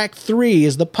 Track 3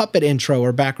 is the puppet intro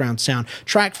or background sound.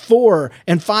 Track 4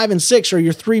 and 5 and 6 are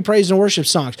your 3 praise and worship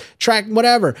songs. Track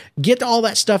whatever. Get all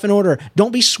that stuff in order.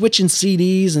 Don't be switching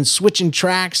CDs and switching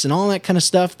tracks and all that kind of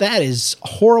stuff. That is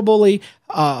horribly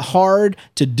hard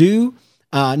to do.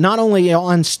 Not only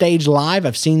on stage live,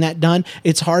 I've seen that done.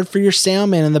 It's hard for your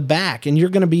sound man in the back, and you're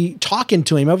going to be talking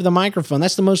to him over the microphone.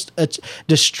 That's the most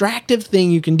distractive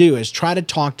thing you can do, is try to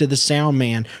talk to the sound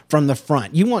man from the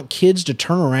front. You want kids to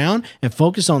turn around and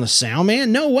focus on the sound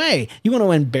man? No way. You want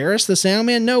to embarrass the sound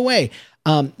man? No way.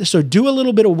 So do a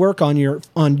little bit of work on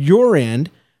your end,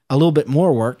 a little bit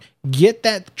more work. Get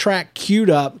that track queued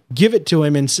up, give it to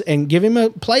him, and give him a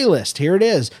playlist. Here it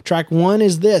is. Track 1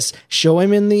 is this. Show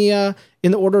him in the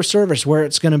order of service where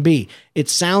it's going to be. It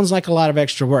sounds like a lot of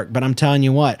extra work, but I'm telling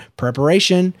you what,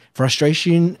 preparation,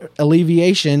 frustration,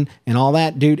 alleviation, and all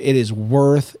that, dude, it is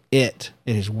worth it.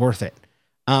 It is worth it.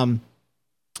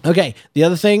 Okay. The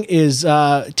other thing is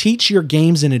teach your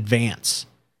games in advance.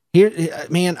 Here,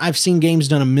 man, I've seen games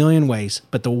done a million ways,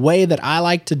 but the way that I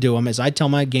like to do them is I tell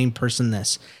my game person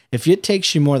this: if it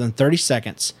takes you more than 30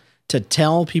 seconds to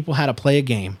tell people how to play a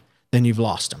game, then you've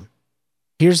lost them.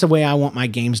 Here's the way I want my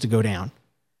games to go down.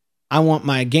 I want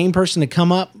my game person to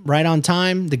come up right on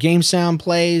time. The game sound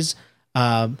plays.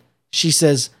 She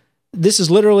says, this is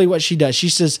literally what she does. She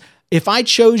says, if I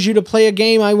chose you to play a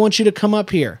game, I want you to come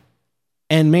up here.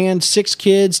 And man, 6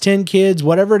 kids, 10 kids,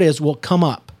 whatever it is, will come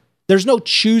up. There's no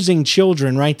choosing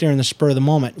children right there in the spur of the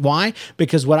moment. Why?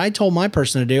 Because what I told my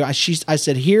person to do, I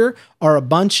said, here are a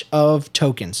bunch of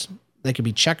tokens. They could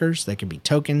be checkers, they could be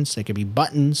tokens, they could be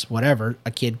buttons, whatever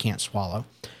a kid can't swallow.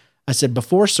 I said,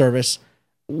 before service,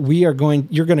 you're going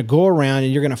to go around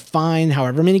and you're going to find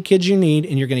however many kids you need,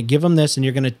 and you're going to give them this, and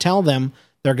you're going to tell them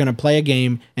they're going to play a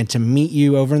game and to meet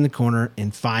you over in the corner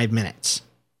in 5 minutes.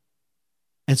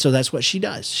 And so that's what she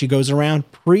does. She goes around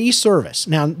pre-service.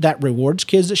 Now that rewards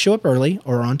kids that show up early,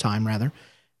 or on time rather.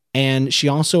 And she's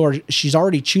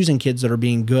already choosing kids that are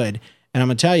being good. And I'm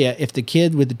going to tell you, if the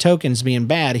kid with the tokens being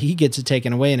bad, he gets it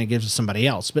taken away and it gives it to somebody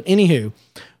else. But anywho,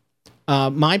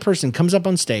 my person comes up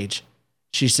on stage.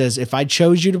 She says, if I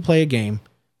chose you to play a game,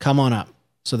 come on up.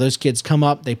 So those kids come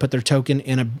up, they put their token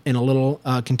in a little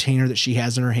container that she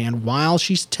has in her hand while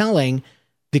she's telling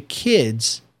the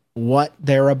kids what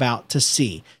they're about to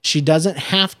see. She doesn't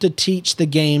have to teach the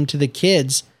game to the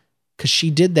kids because she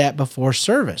did that before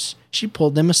service. She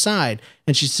pulled them aside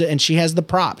and she has the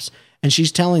props and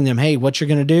she's telling them, hey, what you're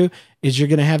going to do is you're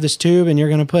going to have this tube and you're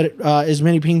going to put as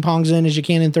many ping pongs in as you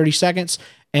can in 30 seconds.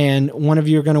 And one of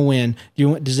you are going to win.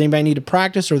 Does anybody need to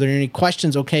practice? Or are there any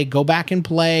questions? Okay, go back and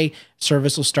play.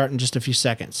 Service will start in just a few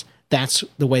seconds. That's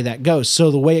the way that goes.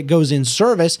 So the way it goes in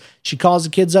service, she calls the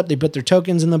kids up. They put their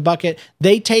tokens in the bucket.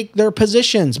 They take their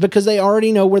positions because they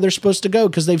already know where they're supposed to go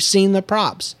because they've seen the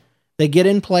props. They get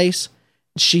in place.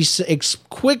 She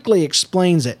quickly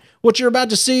explains it. What you're about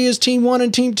to see is Team 1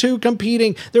 and Team 2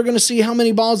 competing. They're going to see how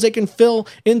many balls they can fill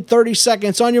in 30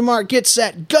 seconds. On your mark, get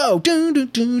set, go.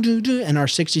 And our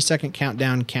 60-second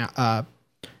countdown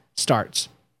starts.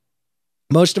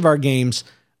 Most of our games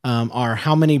are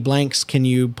how many blanks can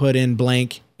you put in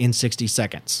blank in 60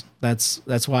 seconds.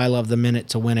 That's why I love the Minute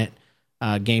to Win It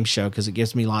game show, because it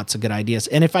gives me lots of good ideas.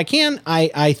 And if I can,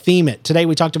 I theme it. Today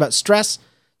we talked about stress.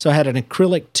 So I had an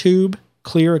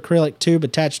clear acrylic tube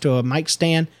attached to a mic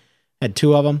stand. Had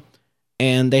 2 of them,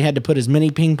 and they had to put as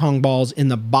many ping pong balls in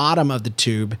the bottom of the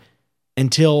tube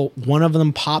until one of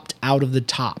them popped out of the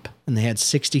top, and they had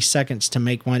 60 seconds to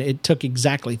make one. It took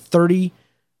exactly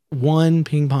 31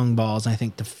 ping pong balls, I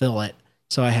think, to fill it.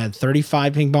 So I had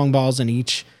 35 ping pong balls in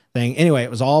each thing. Anyway, it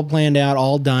was all planned out,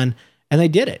 all done, and they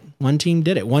did it. One team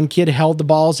did it. One kid held the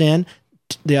balls in.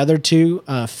 The other 2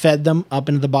 fed them up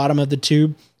into the bottom of the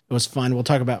tube. It was fun. We'll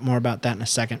talk more about that in a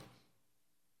second.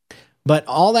 But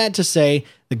all that to say,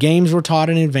 the games were taught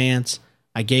in advance.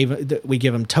 We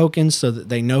give them tokens so that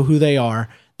they know who they are.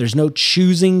 There's no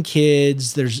choosing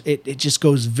kids. It just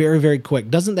goes very, very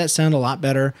quick. Doesn't that sound a lot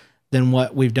better than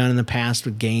what we've done in the past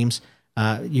with games?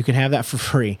 You can have that for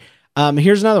free.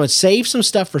 Here's another one. Save some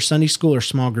stuff for Sunday school or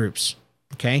small groups.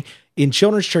 Okay. In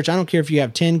children's church, I don't care if you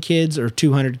have 10 kids or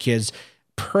 200 kids,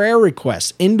 prayer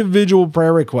requests, individual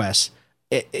prayer requests.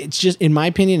 It's just, in my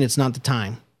opinion, it's not the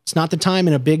time. It's not the time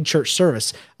in a big church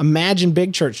service. Imagine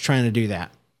big church trying to do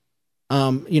that.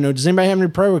 Does anybody have any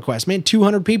prayer requests? Man,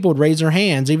 200 people would raise their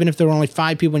hands, even if there were only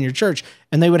 5 people in your church,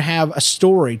 and they would have a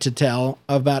story to tell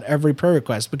about every prayer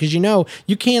request. Because you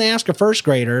can't ask a first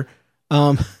grader,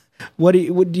 do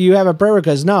you have a prayer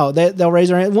request? No, they'll raise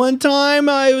their hand. One time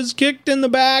I was kicked in the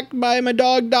back by my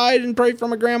dog died and prayed for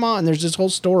my grandma, and there's this whole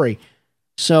story.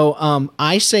 So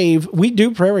we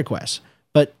do prayer requests,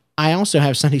 but I also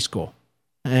have Sunday school.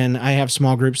 And I have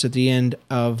small groups at the end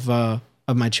of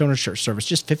my children's church service,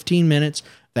 just 15 minutes.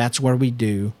 That's where we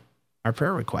do our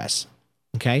prayer requests.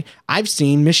 Okay. I've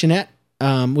seen Missionette,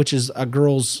 which is a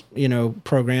girls,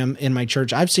 program in my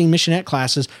church. I've seen Missionette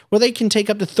classes where they can take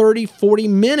up to 30, 40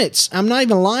 minutes. I'm not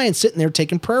even lying, sitting there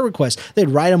taking prayer requests. They'd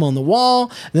write them on the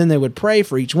wall, and then they would pray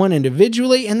for each one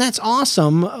individually. And that's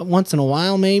awesome once in a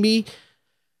while, maybe.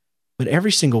 But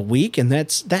every single week, and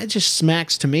that just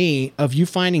smacks to me of you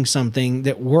finding something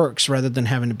that works rather than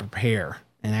having to prepare.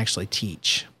 and actually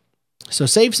teach. So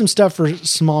save some stuff for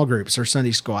small groups or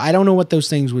Sunday school. I don't know what those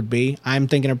things would be. I'm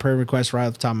thinking of prayer requests right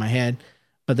off the top of my head,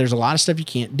 but there's a lot of stuff you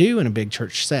can't do in a big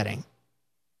church setting.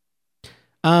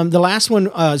 The last one,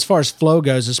 as far as flow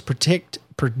goes, is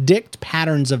predict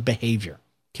patterns of behavior.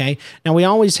 Okay. Now we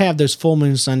always have those full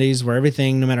moon Sundays where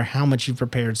everything, no matter how much you've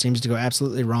prepared, seems to go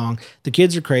absolutely wrong. The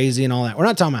kids are crazy and all that. We're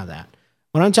not talking about that.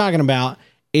 What I'm talking about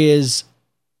is,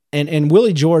 and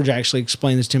Willie George actually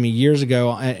explained this to me years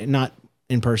ago, not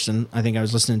in person. I think I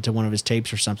was listening to one of his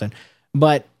tapes or something,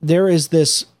 but there is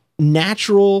this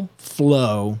natural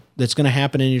flow that's going to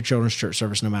happen in your children's church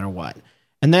service no matter what.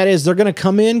 And that is they're going to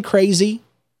come in crazy,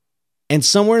 and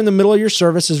somewhere in the middle of your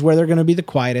service is where they're going to be the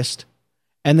quietest.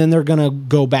 And then they're going to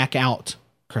go back out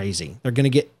crazy. They're going to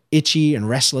get itchy and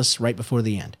restless right before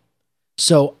the end.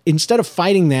 So instead of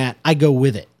fighting that, I go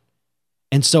with it.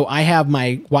 And so I have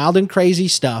my wild and crazy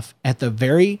stuff at the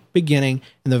very beginning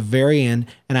and the very end.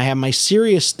 And I have my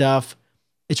serious stuff.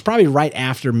 It's probably right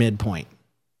after midpoint.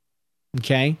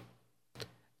 Okay.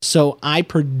 So I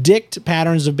predict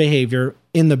patterns of behavior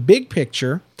in the big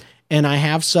picture, and I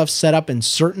have stuff set up in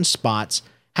certain spots.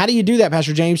 How do you do that,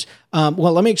 Pastor James?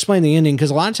 Well, let me explain the ending,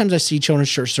 because a lot of times I see children's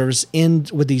church service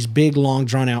end with these big, long,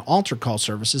 drawn-out altar call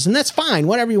services, and that's fine,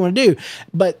 whatever you want to do.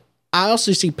 But I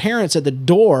also see parents at the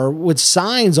door with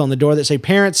signs on the door that say,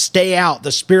 "Parents, stay out.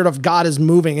 The Spirit of God is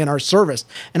moving in our service."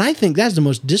 And I think that's the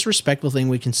most disrespectful thing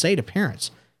we can say to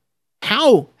parents.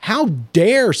 How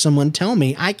dare someone tell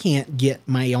me I can't get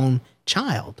my own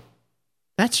child?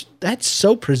 That's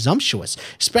so presumptuous,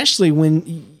 especially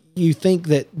when you think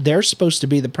that they're supposed to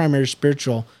be the primary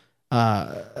spiritual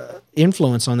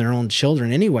influence on their own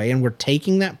children anyway, and we're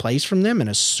taking that place from them and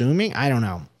assuming. I don't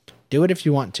know. Do it if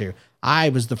you want to. I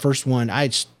was the first one. I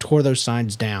tore those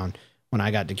signs down when I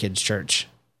got to kids' church.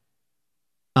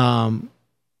 Well,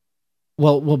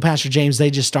 Pastor James,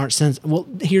 they just aren't sensitive. Well,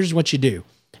 here's what you do.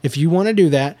 If you want to do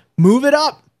that, move it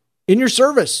up in your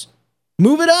service.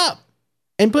 Move it up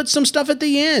and put some stuff at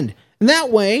the end. And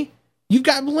that way, you've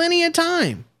got plenty of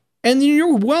time. And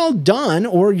you're well done,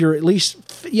 or you're at least,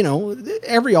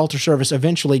 every altar service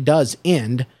eventually does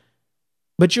end.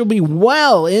 But you'll be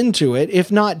well into it,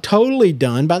 if not totally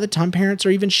done, by the time parents are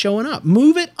even showing up.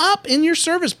 Move it up in your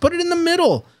service. Put it in the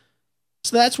middle.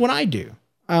 So that's what I do.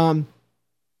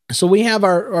 So we have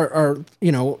our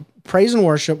praise and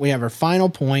worship. We have our final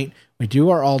point. We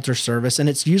do our altar service, and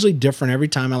it's usually different every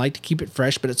time. I like to keep it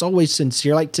fresh, but it's always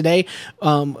sincere. Like today,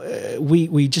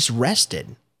 we just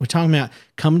rested. We're talking about,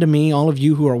 "Come to me, all of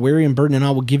you who are weary and burdened, and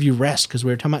I will give you rest," because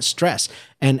we were talking about stress.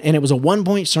 And it was a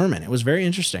 1-point sermon. It was very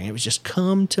interesting. It was just,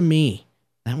 come to me.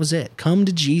 That was it. Come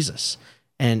to Jesus.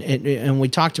 And we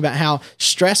talked about how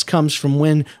stress comes from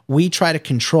when we try to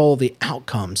control the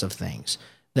outcomes of things,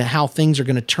 that how things are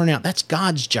going to turn out. That's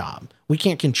God's job. We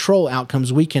can't control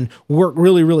outcomes. We can work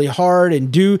really, really hard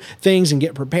and do things and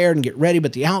get prepared and get ready,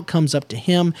 but the outcome's up to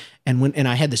Him. And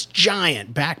I had this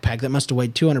giant backpack that must have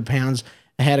weighed 200 pounds.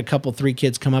 I had 3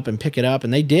 kids come up and pick it up,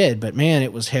 and they did, but man,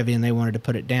 it was heavy and they wanted to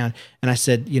put it down. And I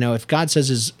said, if God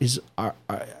says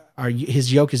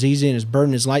His yoke is easy and His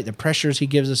burden is light, the pressures He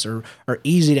gives us are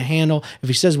easy to handle. If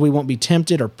He says we won't be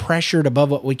tempted or pressured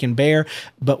above what we can bear,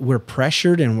 but we're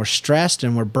pressured and we're stressed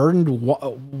and we're burdened,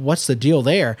 what's the deal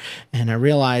there? And I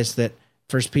realized that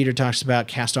 1 Peter talks about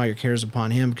cast all your cares upon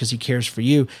Him because He cares for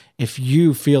you. If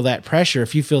you feel that pressure,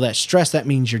 if you feel that stress, that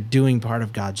means you're doing part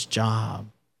of God's job.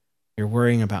 You're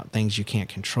worrying about things you can't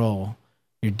control.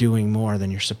 You're doing more than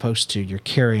you're supposed to. You're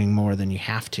carrying more than you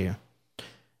have to.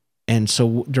 And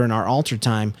so during our altar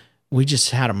time, we just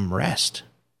had them rest.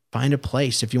 Find a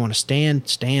place. If you want to stand,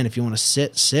 stand. If you want to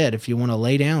sit, sit. If you want to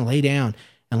lay down, lay down.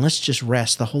 And let's just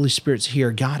rest. The Holy Spirit's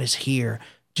here. God is here.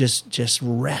 Just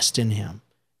rest in Him.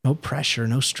 No pressure,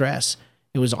 no stress.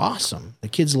 It was awesome. The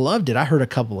kids loved it. I heard a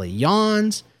couple of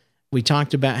yawns. We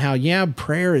talked about how,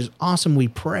 prayer is awesome. We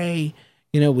pray.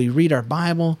 We read our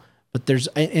Bible, but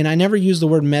and I never use the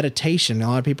word meditation. A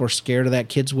lot of people are scared of that.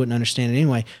 Kids wouldn't understand it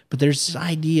anyway, but there's this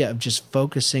idea of just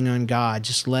focusing on God,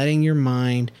 just letting your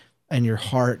mind and your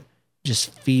heart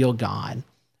just feel God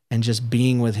and just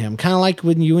being with Him. Kind of like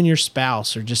when you and your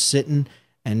spouse are just sitting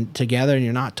and together and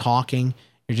you're not talking,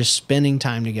 you're just spending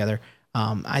time together.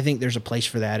 I think there's a place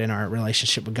for that in our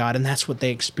relationship with God, and that's what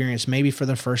they experience maybe for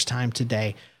the first time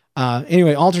today.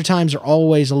 Anyway, altar times are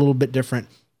always a little bit different.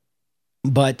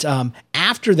 But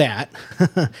after that,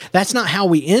 that's not how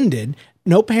we ended.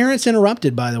 No parents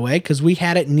interrupted, by the way, because we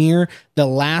had it near the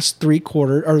last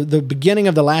 3/4 or the beginning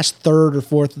of the last third or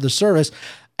fourth of the service.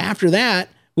 After that,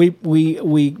 We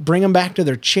bring them back to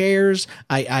their chairs.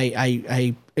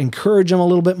 I encourage them a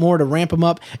little bit more to ramp them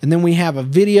up. And then we have a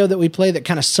video that we play that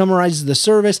kind of summarizes the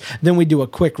service. Then we do a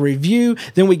quick review.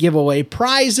 Then we give away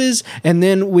prizes. And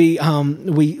then we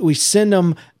send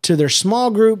them to their small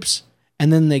groups.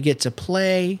 And then they get to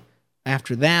play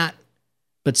after that.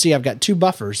 But see, I've got 2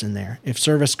 buffers in there. If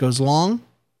service goes long,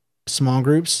 small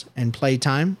groups and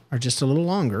playtime are just a little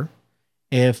longer.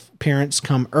 If parents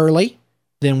come early,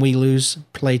 then we lose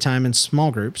playtime in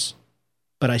small groups,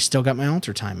 but I still got my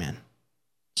altar time in.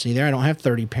 See there, I don't have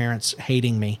 30 parents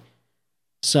hating me.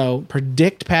 So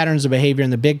predict patterns of behavior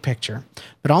in the big picture,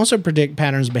 but also predict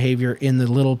patterns of behavior in the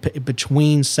little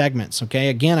between segments, okay?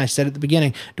 Again, I said at the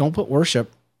beginning, don't put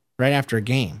worship right after a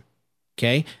game,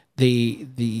 okay? The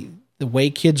way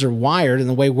kids are wired and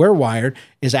the way we're wired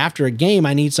is after a game,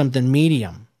 I need something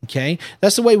medium. Okay,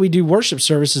 that's the way we do worship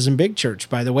services in big church.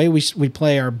 By the way, we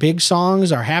play our big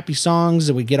songs, our happy songs,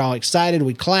 and we get all excited,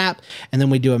 we clap, and then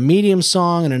we do a medium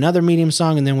song and another medium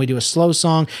song, and then we do a slow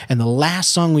song. And the last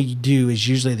song we do is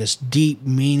usually this deep,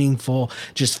 meaningful,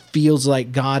 just feels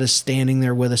like God is standing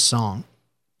there with a song.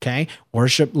 Okay,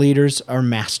 worship leaders are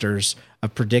masters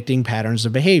of predicting patterns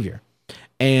of behavior.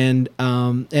 And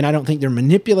I don't think they're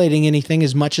manipulating anything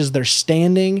as much as they're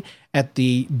standing at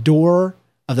the door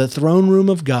of the throne room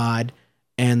of God,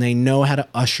 and they know how to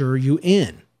usher you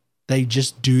in. They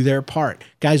just do their part.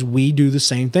 Guys, we do the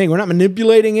same thing. We're not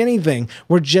manipulating anything.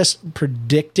 We're just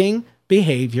predicting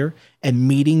behavior and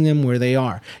meeting them where they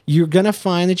are. You're going to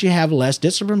find that you have less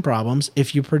discipline problems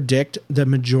if you predict the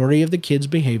majority of the kids'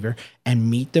 behavior and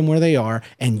meet them where they are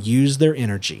and use their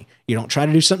energy. You don't try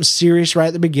to do something serious right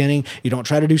at the beginning. You don't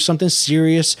try to do something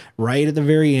serious right at the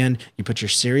very end. You put your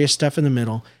serious stuff in the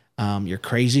middle. Your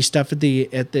crazy stuff at the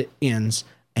ends,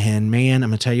 and man,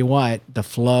 I'm gonna tell you what, the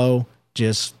flow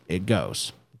it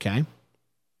goes. Okay.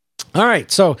 All right.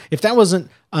 So if that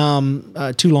wasn't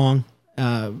too long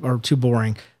or too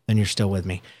boring, then you're still with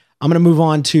me. I'm going to move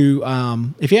on to,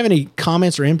 if you have any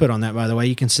comments or input on that, by the way,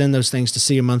 you can send those things to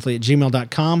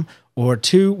seeyamonthly@gmail.com or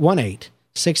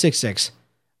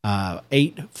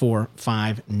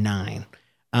 218-666-8459.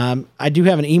 I do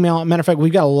have an email. Matter of fact,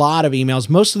 we've got a lot of emails.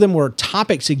 Most of them were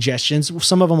topic suggestions,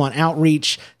 some of them on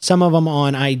outreach, some of them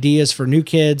on ideas for new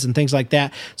kids and things like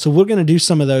that. So we're going to do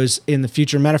some of those in the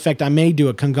future. Matter of fact, I may do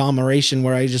a conglomeration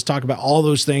where I just talk about all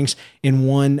those things in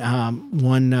one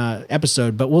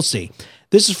episode, but we'll see.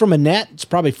 This is from Annette. It's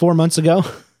probably 4 months ago,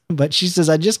 but she says,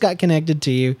 I just got connected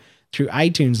to you through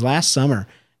iTunes last summer,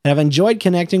 and I've enjoyed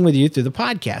connecting with you through the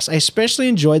podcast. I especially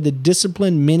enjoyed the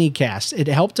Discipline Minicast. It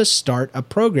helped us start a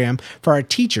program for our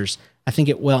teachers. I think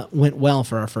it went well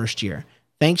for our first year.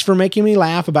 Thanks for making me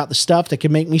laugh about the stuff that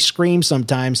can make me scream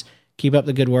sometimes. Keep up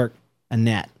the good work,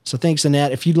 Annette. So thanks,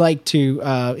 Annette. If you'd like to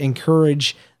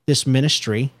encourage this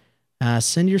ministry,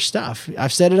 send your stuff.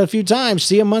 I've said it a few times,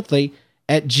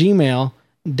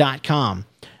 seeyamonthly@gmail.com.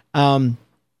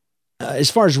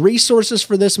 As far as resources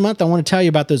for this month, I want to tell you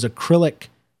about those acrylic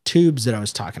tubes that I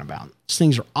was talking about. These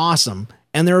things are awesome,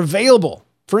 and they're available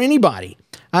for anybody.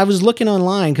 I was looking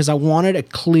online because I wanted a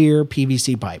clear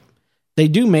PVC pipe. They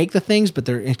do make the things, but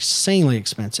they're insanely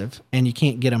expensive, and you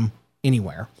can't get them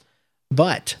anywhere.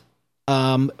 But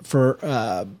for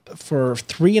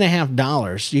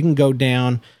 $3.50, you can go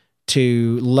down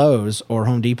to Lowe's or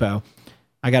Home Depot.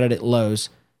 I got it at Lowe's.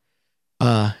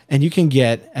 And you can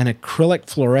get an acrylic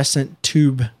fluorescent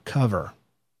tube cover.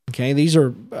 Okay, these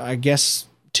are, I guess,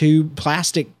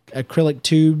 plastic acrylic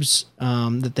tubes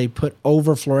that they put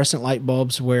over fluorescent light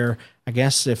bulbs where, I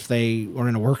guess, if they were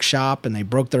in a workshop and they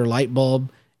broke their light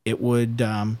bulb, it would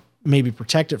maybe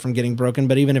protect it from getting broken.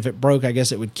 But even if it broke, I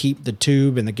guess it would keep the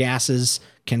tube and the gases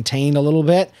contained a little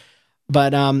bit.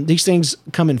 But these things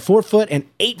come in 4-foot and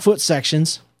 8-foot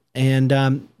sections. And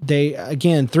they,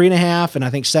 again, $3.50 and I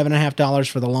think $7.50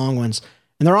 for the long ones.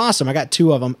 And they're awesome. I got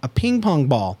 2 of them. A ping pong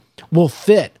ball will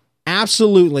fit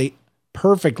absolutely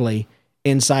perfectly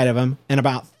inside of them, and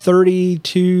about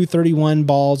 32, 31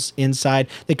 balls inside.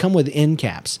 They come with end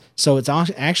caps. So it's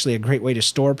actually a great way to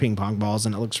store ping pong balls,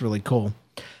 and it looks really cool.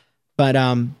 But,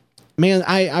 man,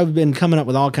 I've been coming up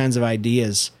with all kinds of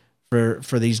ideas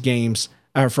for these games.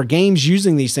 For games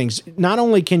using these things. Not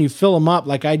only can you fill them up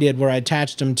like I did, where I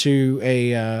attached them to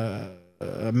a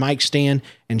mic stand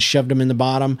and shoved them in the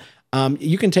bottom,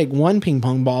 you can take one ping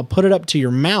pong ball, put it up to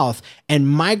your mouth, and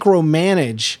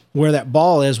micromanage where that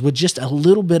ball is with just a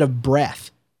little bit of breath.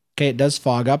 Okay, it does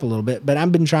fog up a little bit, but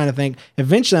I've been trying to think,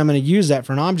 eventually I'm going to use that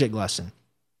for an object lesson.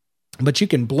 But you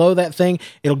can blow that thing.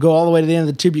 It'll go all the way to the end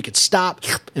of the tube. You could stop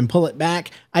and pull it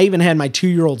back. I even had my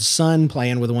 2-year-old son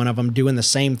playing with one of them, doing the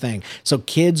same thing. So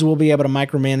kids will be able to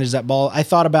micromanage that ball. I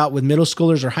thought about with middle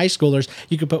schoolers or high schoolers,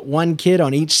 you could put one kid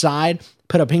on each side,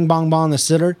 put a ping pong ball in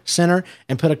the center,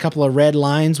 and put a couple of red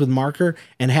lines with marker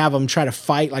and have them try to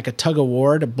fight like a tug of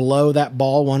war to blow that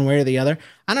ball one way or the other.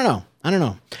 I don't know.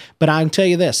 But I can tell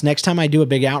you this, next time I do a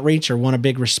big outreach or want a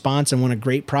big response and want a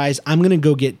great prize, I'm going to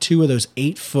go get 2 of those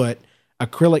 8-foot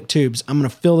acrylic tubes. I'm going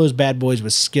to fill those bad boys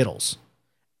with Skittles,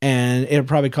 and it'll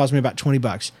probably cost me about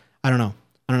 $20. I don't know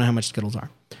how much Skittles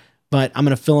are, but I'm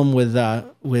going to fill them with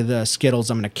Skittles.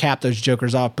 I'm going to cap those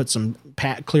jokers off, put some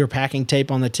clear packing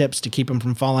tape on the tips to keep them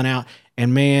from falling out.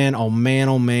 And man, oh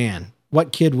man,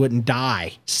 what kid wouldn't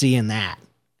die seeing that?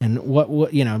 And what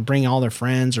bring all their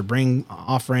friends or bring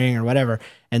offering or whatever,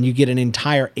 and you get an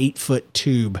entire 8-foot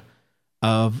tube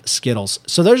of Skittles.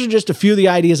 So those are just a few of the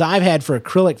ideas I've had for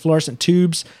acrylic fluorescent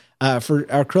tubes,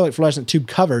 for our acrylic fluorescent tube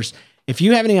covers. If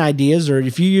you have any ideas or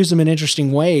if you use them in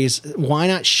interesting ways, why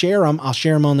not share them? I'll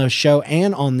share them on the show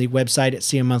and on the website at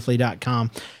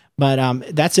cmmonthly.com.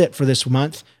 But that's it for this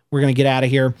month. We're going to get out of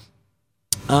here.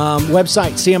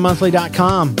 Website,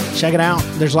 cmmonthly.com. Check it out.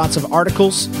 There's lots of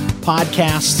articles,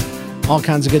 podcasts, all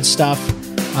kinds of good stuff.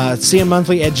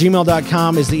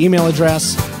 cmmonthly@gmail.com is the email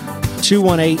address.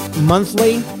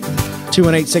 218-monthly,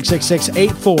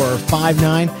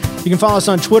 218-666-8459. You can follow us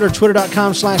on Twitter,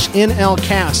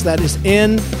 twitter.com/NLCast. That is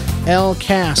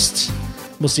NLCast.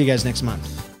 We'll see you guys next month.